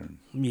swagger.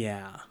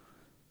 Yeah.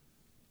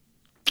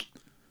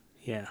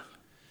 Yeah.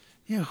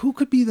 Yeah, who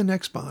could be the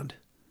next Bond?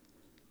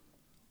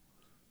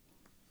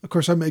 Of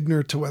course, I'm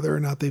ignorant to whether or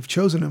not they've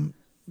chosen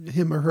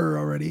him or her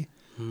already.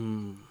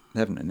 They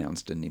haven't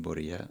announced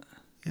anybody yet.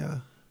 Yeah.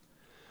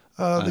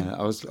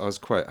 I was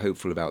quite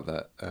hopeful about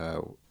that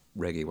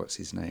Reggie, what's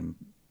his name,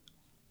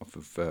 off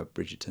of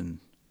Bridgerton.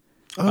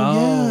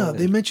 Oh, yeah,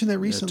 they mentioned that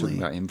Yeah, recently. talking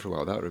about him for a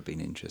while, that would have been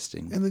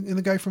interesting. And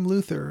the guy from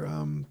Luther.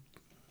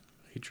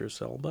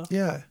 Idris Elba.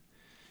 Yeah,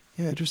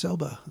 Idris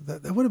Elba.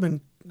 That would have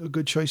been a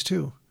good choice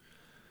too.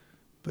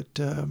 But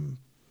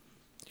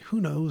who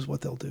knows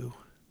what they'll do?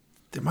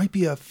 There might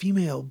be a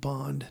female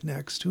Bond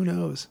next. Who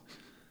knows?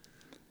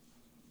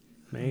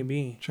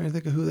 Maybe. Trying to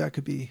think of who that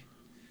could be.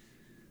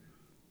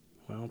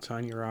 Well,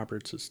 Tanya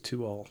Roberts is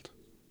too old.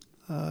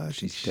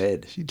 She's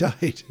dead. She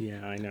died.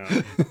 Yeah, I know.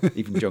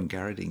 Even John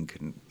Carradine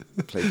couldn't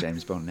play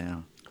James Bond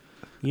now.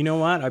 You know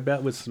what? I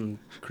bet with some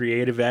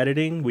creative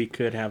editing, we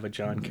could have a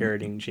John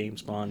Carradine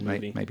James Bond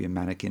movie. Maybe a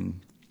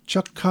mannequin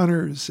Chuck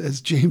Connors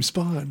as James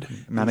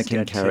Bond. Mannequin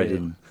dead too.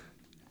 Carradine.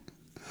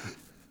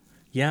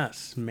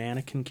 Yes,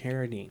 Mannequin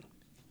Carradine.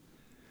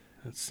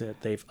 That's it.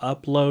 They've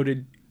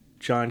uploaded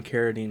John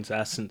Carradine's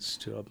essence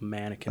to a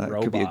mannequin That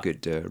robot. could be a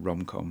good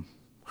rom-com.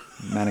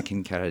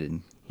 Mannequin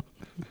Carradine.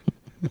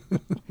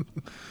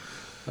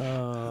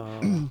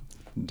 Double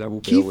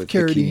bill Keith with Bikini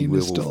Carradine is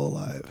Werewolf still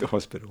alive.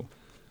 Hospital.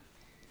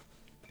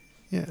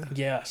 Yeah.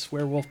 Yes,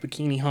 Werewolf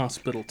Bikini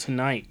Hospital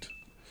tonight.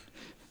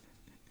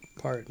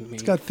 Pardon me.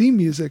 It's got theme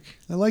music.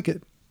 I like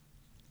it.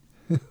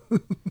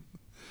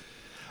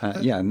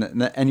 Yeah.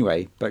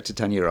 Anyway, back to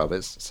Tanya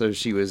Roberts. So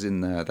she was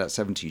in that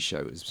 70s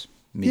show as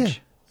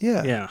Midge.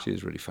 Yeah. Yeah. She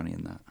was really funny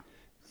in that.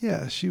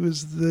 Yeah, she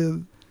was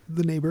the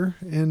neighbor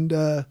and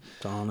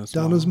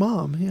Donna's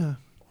mom. Yeah.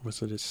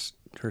 Was it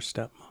her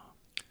stepmom?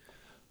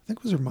 I think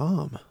it was her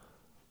mom.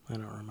 I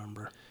don't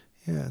remember.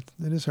 Yeah,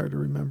 it is hard to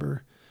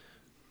remember.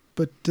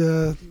 But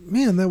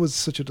man, that was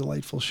such a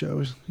delightful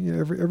show. You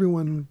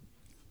know,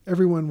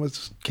 everyone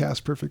was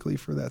cast perfectly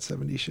for that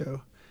 70s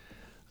show.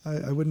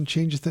 I wouldn't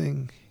change a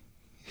thing,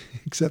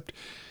 except,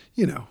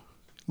 you know,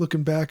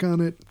 looking back on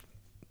it,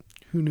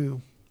 who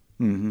knew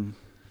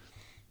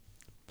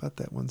about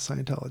that one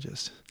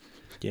Scientologist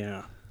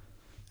Yeah.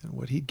 and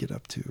what he'd get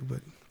up to?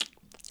 But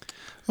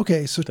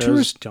okay, so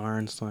Those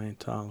darn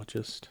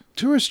Scientologists.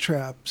 Tourist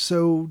Trap.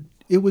 So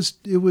it was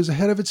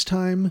ahead of its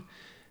time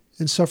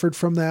and suffered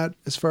from that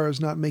as far as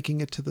not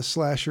making it to the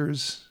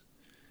slashers.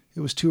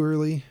 It was too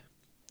early.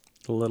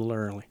 A little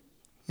early.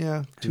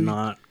 Yeah.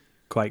 Not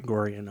quite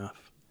gory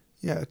enough.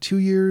 Yeah, 2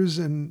 years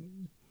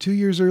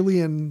early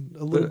and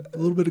a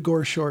little bit of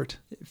gore short.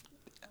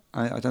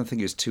 I don't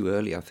think it was too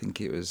early. I think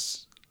it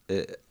was.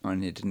 It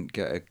didn't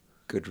get a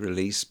good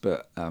release,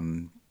 but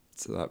so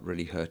that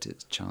really hurt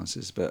its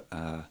chances. But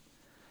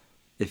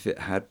if it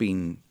had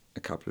been a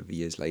couple of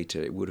years later,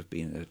 it would have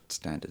been a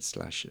standard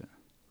slasher.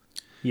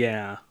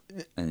 Yeah.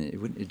 and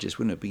it just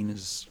wouldn't have been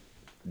as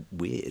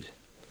weird.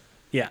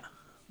 Yeah.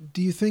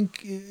 Do you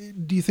think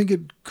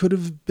it could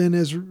have been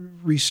as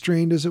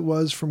restrained as it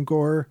was from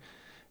gore,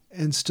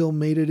 and still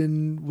made it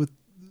in with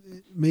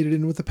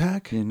the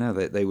pack? You know,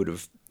 they would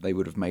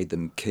have made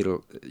them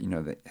kill. You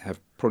know, they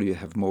probably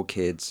have more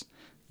kids,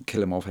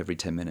 kill them off every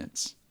 10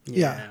 minutes.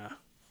 Yeah.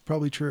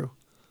 Probably true.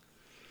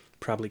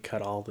 Probably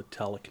cut all the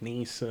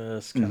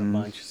telekinesis, cut a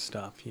bunch of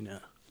stuff, you know.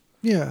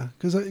 Yeah,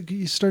 because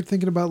you start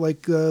thinking about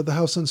like the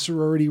House on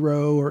Sorority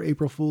Row or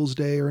April Fool's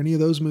Day or any of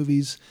those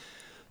movies.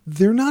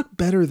 They're not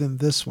better than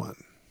this one.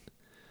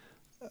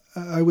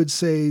 I would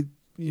say,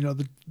 you know,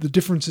 the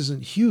difference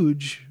isn't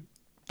huge,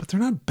 but they're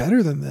not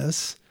better than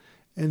this.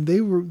 And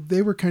they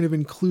were kind of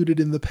included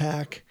in the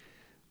pack,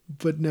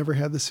 but never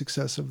had the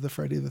success of the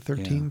Friday the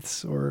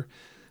 13th or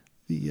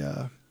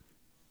the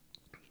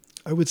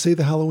I would say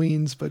the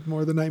Halloweens, but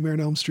more the Nightmare on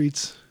Elm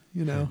Streets,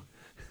 you know,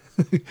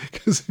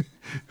 because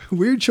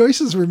weird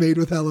choices were made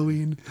with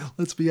Halloween.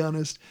 Let's be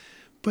honest.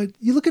 But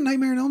you look at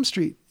Nightmare on Elm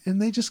Street,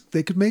 and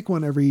they could make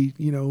one every,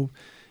 you know,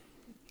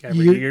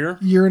 Every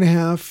year and a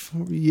half,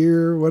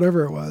 year,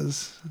 whatever it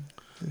was.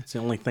 It's the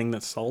only thing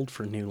that sold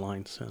for New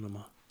Line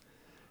Cinema.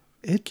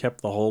 It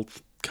kept the whole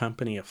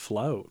company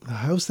afloat. The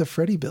house that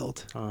Freddie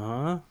built.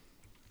 Uh-huh.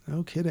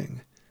 No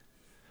kidding.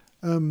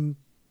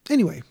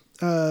 Anyway,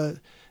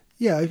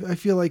 yeah, I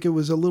feel like it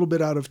was a little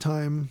bit out of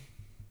time,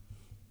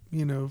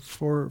 you know,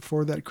 for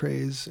that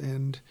craze.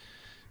 And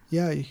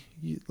yeah,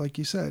 like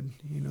you said,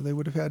 you know, they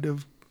would have had to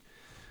have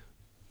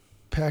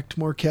packed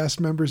more cast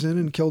members in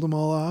and killed them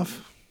all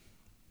off.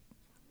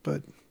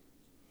 But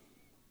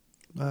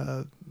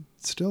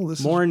still,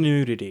 this more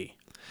nudity.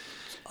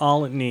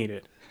 All it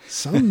needed.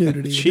 Some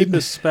nudity.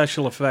 Cheapest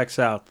special effects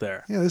out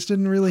there. Yeah, this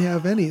didn't really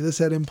have any. This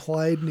had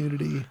implied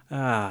nudity.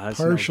 That's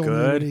partial no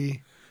good.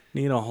 Nudity.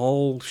 Need a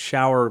whole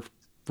shower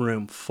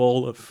room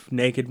full of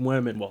naked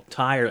women while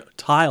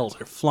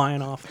tiles are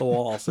flying off the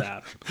walls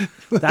at them.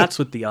 That's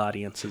what the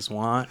audiences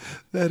want.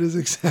 That is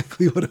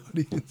exactly what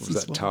audiences Was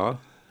that want. tar?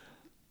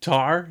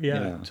 Tar?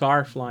 Yeah.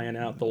 Tar flying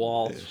out the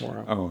walls for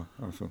them. Oh,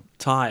 awful.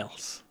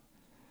 Tiles.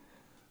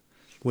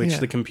 Which Yeah.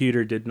 the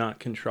computer did not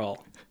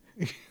control.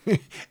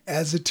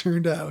 As it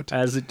turned out.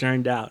 As it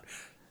turned out.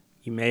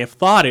 You may have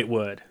thought it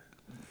would.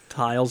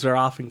 Tiles are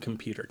often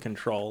computer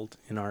controlled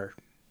in our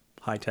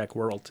high-tech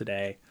world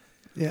today.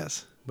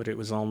 Yes. But it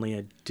was only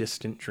a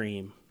distant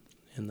dream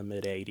in the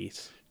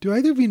mid-'80s. Do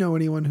either of you know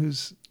anyone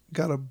who's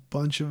got a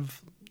bunch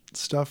of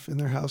stuff in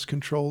their house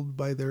controlled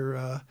by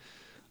their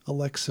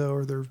Alexa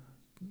or their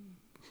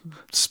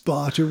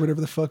Spot or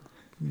whatever the fuck?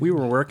 We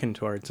were working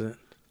towards it.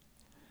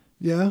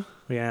 Yeah?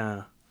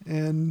 Yeah.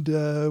 And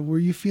were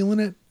you feeling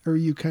it, or were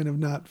you kind of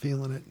not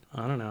feeling it?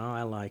 I don't know.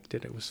 I liked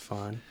it. It was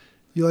fun.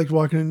 You liked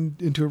walking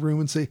into a room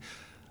and say,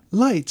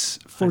 lights,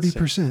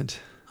 40%.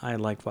 I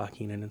liked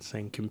walking in and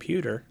saying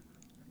computer,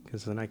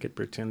 because then I could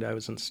pretend I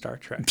was in Star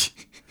Trek.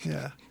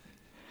 Yeah.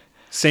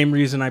 Same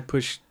reason I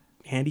push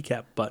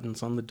handicap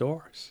buttons on the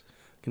doors.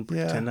 I can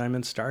pretend I'm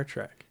in Star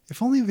Trek.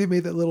 If only they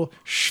made that little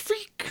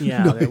shriek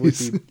Yeah,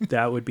 noise.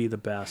 that would be the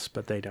best,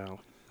 but they don't.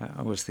 I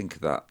always think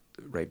of that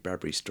Ray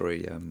Bradbury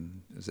story.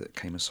 Is it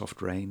Came a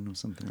Soft Rain or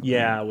something like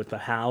Yeah, that? with the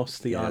house,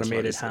 the Yeah,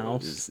 automated it's like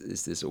house.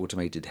 It's this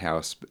automated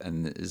house,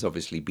 and there's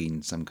obviously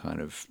been some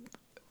kind of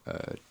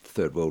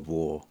Third World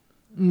War,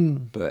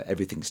 but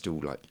everything's still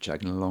like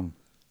chugging along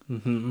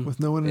With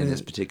no one in in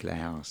this it. particular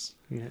house.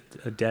 Yeah,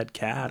 a dead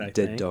cat, I think.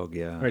 Dead dog,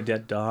 yeah. Or a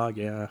dead dog,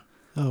 yeah.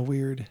 Oh,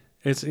 weird.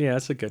 It's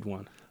a good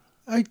one.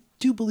 I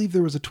do believe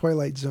there was a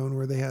Twilight Zone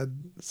where they had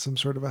some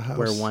sort of a house.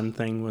 Where one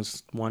thing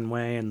was one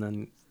way and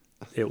then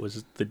it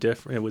was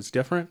it was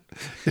different.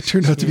 It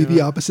turned out to be the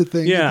opposite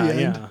thing Yeah, at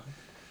the end. yeah.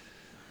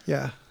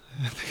 Yeah.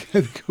 I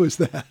think it was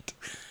that.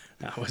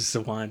 That was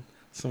the one.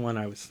 It's the one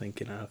I was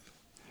thinking of.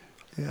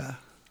 Yeah.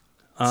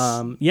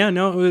 Yeah,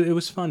 no, it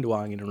was fun to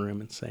walk in a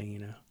room and say, you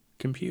know,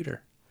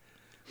 computer,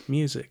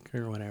 music,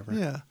 or whatever.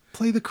 Yeah.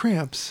 Play the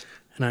Cramps.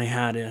 And I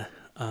had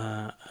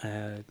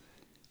a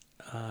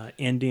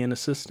Indian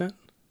assistant.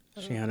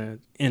 She had an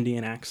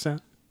Indian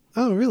accent.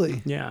 Oh,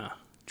 really? Yeah,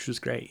 which was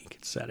great. You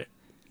could set it,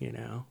 you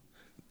know,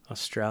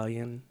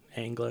 Australian,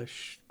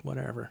 English,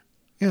 whatever.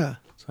 Yeah.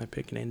 So I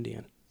pick an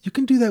Indian. You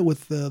can do that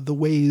with the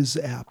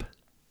Waze app.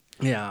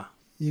 Yeah.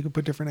 You can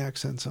put different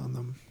accents on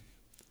them.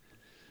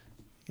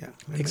 Yeah.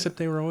 Except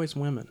they were always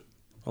women.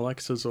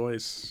 Alexa's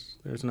always,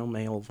 there's no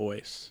male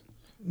voice.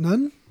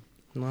 None?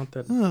 Not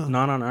that, Oh.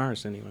 not on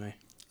ours anyway.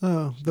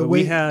 Oh, But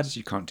we had, So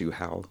you can't do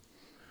Hal.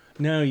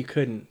 no, you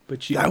couldn't.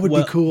 But you, That would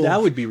be cool.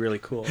 That would be really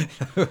cool.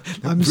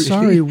 I'm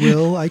sorry,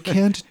 Will. I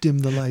can't dim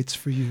the lights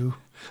for you.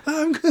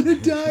 I'm going to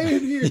die in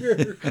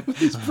here with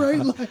these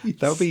bright lights.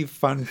 That would be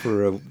fun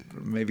for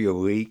maybe a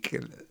week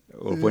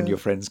or when Yeah. your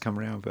friends come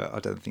around, but I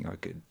don't think I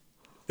could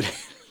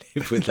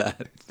live with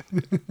that.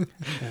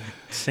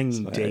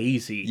 Sing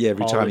Daisy. Yeah,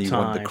 every all time the you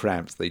want the time.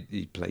 cramps,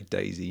 you play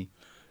Daisy.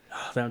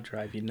 Oh, that would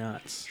drive you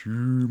nuts.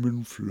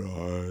 Human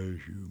fly,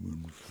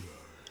 human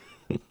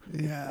fly.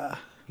 Yeah.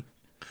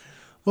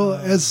 Well,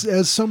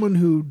 as someone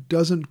who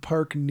doesn't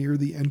park near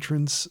the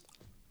entrance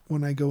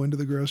when I go into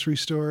the grocery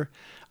store.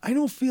 I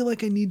don't feel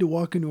like I need to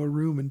walk into a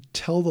room and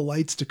tell the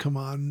lights to come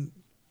on.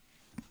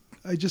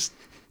 I just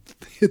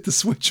hit the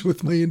switch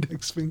with my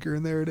index finger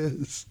and there it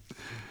is.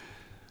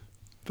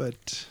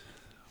 But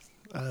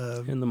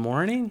in the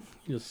morning,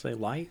 you just say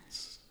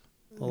lights.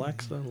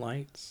 Alexa,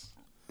 lights.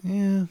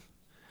 yeah.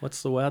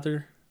 What's the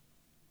weather?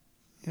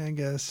 Yeah, I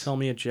guess. Tell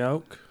me a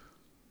joke.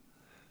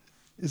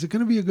 Is it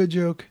going to be a good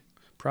joke?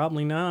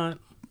 Probably not.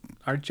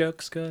 Our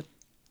joke's good.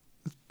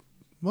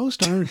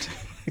 Most aren't.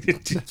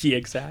 Yeah,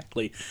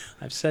 exactly.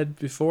 I've said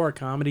before,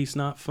 comedy's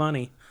not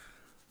funny.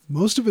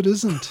 Most of it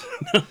isn't.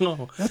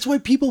 No. That's why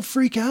people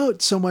freak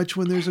out so much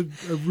when there's a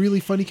really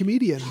funny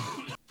comedian.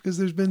 Because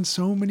there's been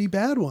so many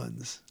bad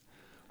ones.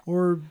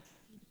 Or,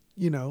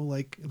 you know,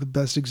 like the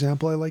best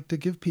example I like to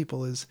give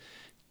people is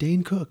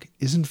Dane Cook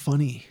isn't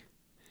funny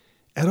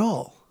at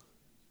all.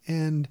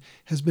 And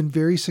has been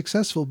very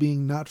successful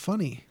being not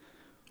funny.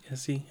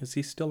 Is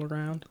he still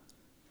around?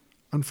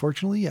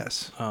 Unfortunately,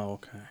 yes. Oh,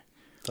 okay.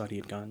 Thought he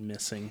had gone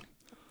missing.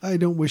 I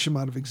don't wish him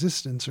out of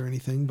existence or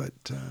anything, but...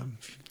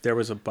 If there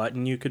was a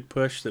button you could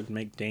push that would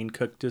make Dane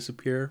Cook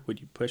disappear, would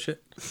you push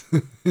it?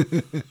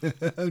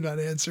 I'm not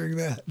answering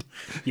that.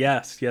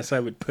 Yes, I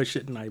would push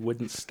it and I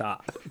wouldn't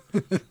stop.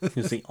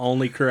 It's the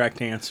only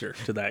correct answer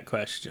to that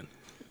question.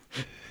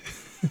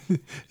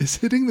 Is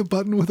hitting the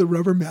button with a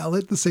rubber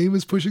mallet the same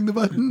as pushing the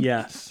button?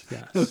 Yes.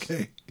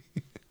 Okay.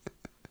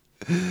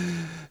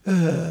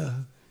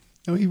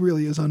 No, he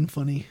really is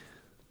unfunny.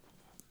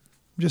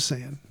 I'm just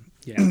saying.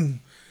 Yeah.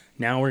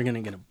 Now we're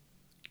going to get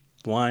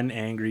one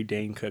angry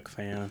Dane Cook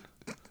fan.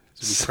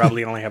 So we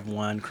probably only have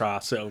one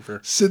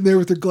crossover. Sitting there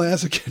with their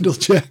glass of Kendall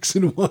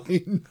Jackson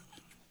wine.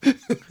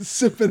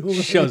 Sipping away.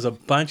 Shows a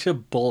bunch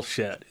of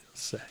bullshit,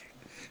 say.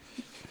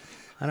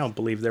 I don't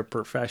believe they're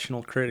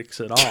professional critics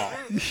at all.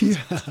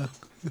 Yeah.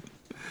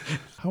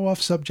 How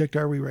off subject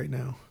are we right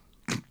now?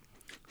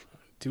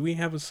 Do we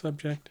have a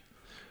subject?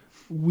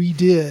 We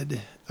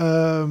did.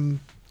 Well,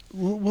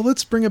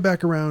 let's bring it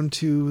back around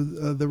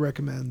to the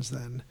recommends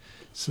then,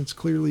 since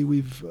clearly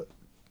we've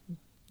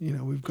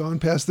gone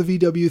past the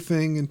VW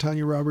thing and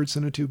Tanya Roberts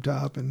in a tube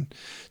top and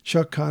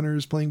Chuck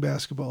Connors playing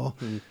basketball.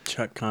 And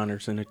Chuck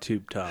Connors in a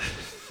tube top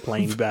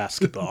playing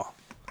basketball.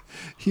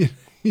 you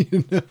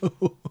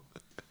know.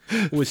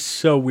 It was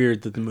so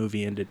weird that the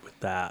movie ended with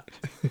that.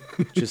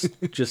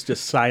 Just a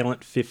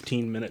silent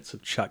 15 minutes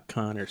of Chuck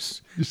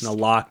Connors in a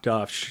locked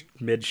off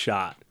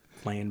mid-shot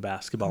playing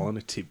basketball in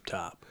a tube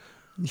top.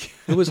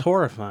 It was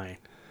horrifying.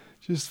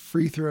 Just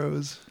free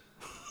throws.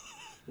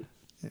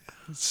 Yeah.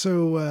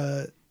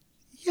 So,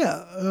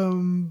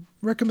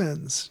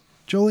 recommends.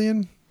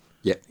 Jolien?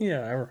 Yeah.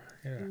 Yeah.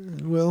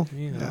 Will?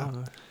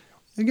 Yeah.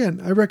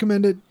 Again, I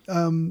recommend it.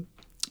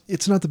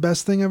 It's not the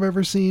best thing I've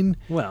ever seen.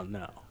 Well,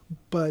 no.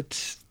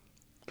 But...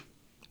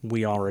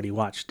 we already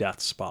watched Death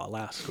Spa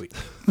last week.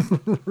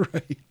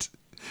 Right.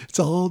 It's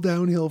all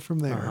downhill from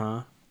there.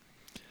 Uh-huh.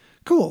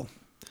 Cool.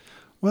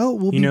 Well,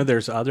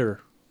 there's other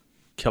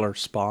killer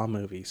spa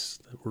movies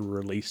that were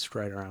released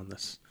right around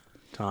this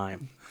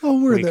time.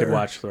 Oh, we could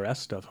watch the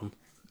rest of them.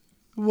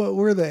 What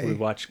were they? We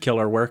watched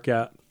Killer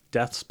Workout,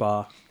 Death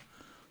Spa.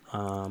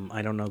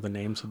 I don't know the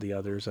names of the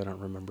others. I don't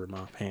remember them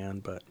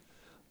offhand, but...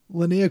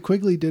 Linnea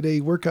Quigley did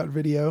a workout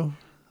video.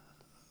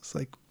 It's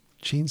like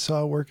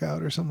chainsaw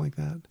workout or something like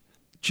that.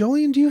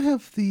 Jolien, do you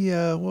have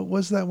the, what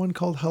was that one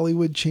called?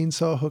 Hollywood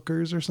Chainsaw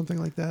Hookers or something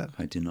like that?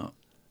 I do not.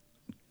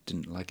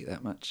 Didn't like it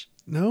that much.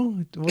 No?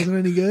 It wasn't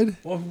any good?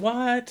 Well,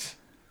 what?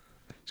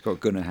 It's got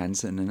Gunnar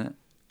Hansen in it.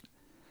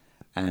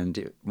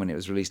 And when it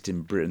was released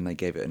in Britain, they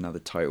gave it another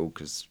title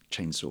because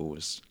chainsaw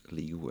was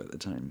illegal at the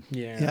time.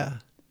 Yeah.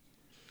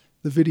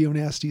 The Video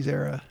Nasties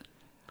era.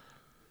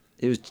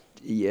 It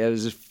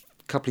was a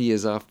couple of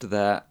years after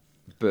that.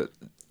 But,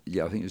 I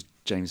think it was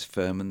James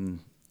Furman.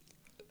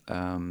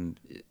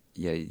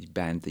 He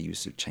banned the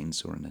use of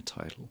chainsaw in the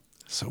title.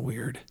 So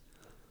weird.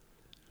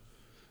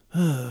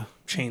 Chainsaw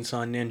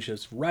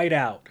Ninjas, right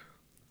out.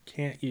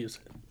 Can't use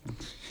it.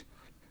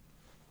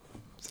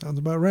 Sounds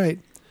about right.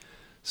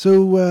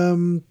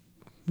 So,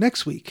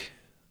 next week,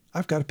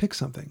 I've got to pick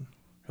something.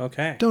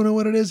 Okay. Don't know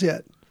what it is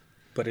yet.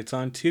 But it's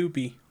on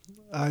Tubi.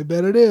 I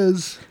bet it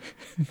is.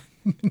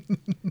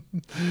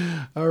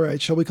 All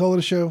right. Shall we call it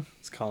a show?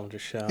 Let's call it a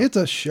show. It's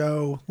a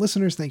show.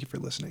 Listeners, thank you for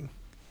listening.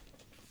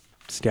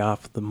 Stay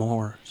off the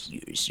moors.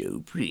 You're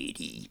so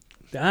pretty.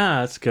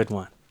 That's a good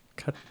one.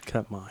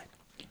 Cut mine.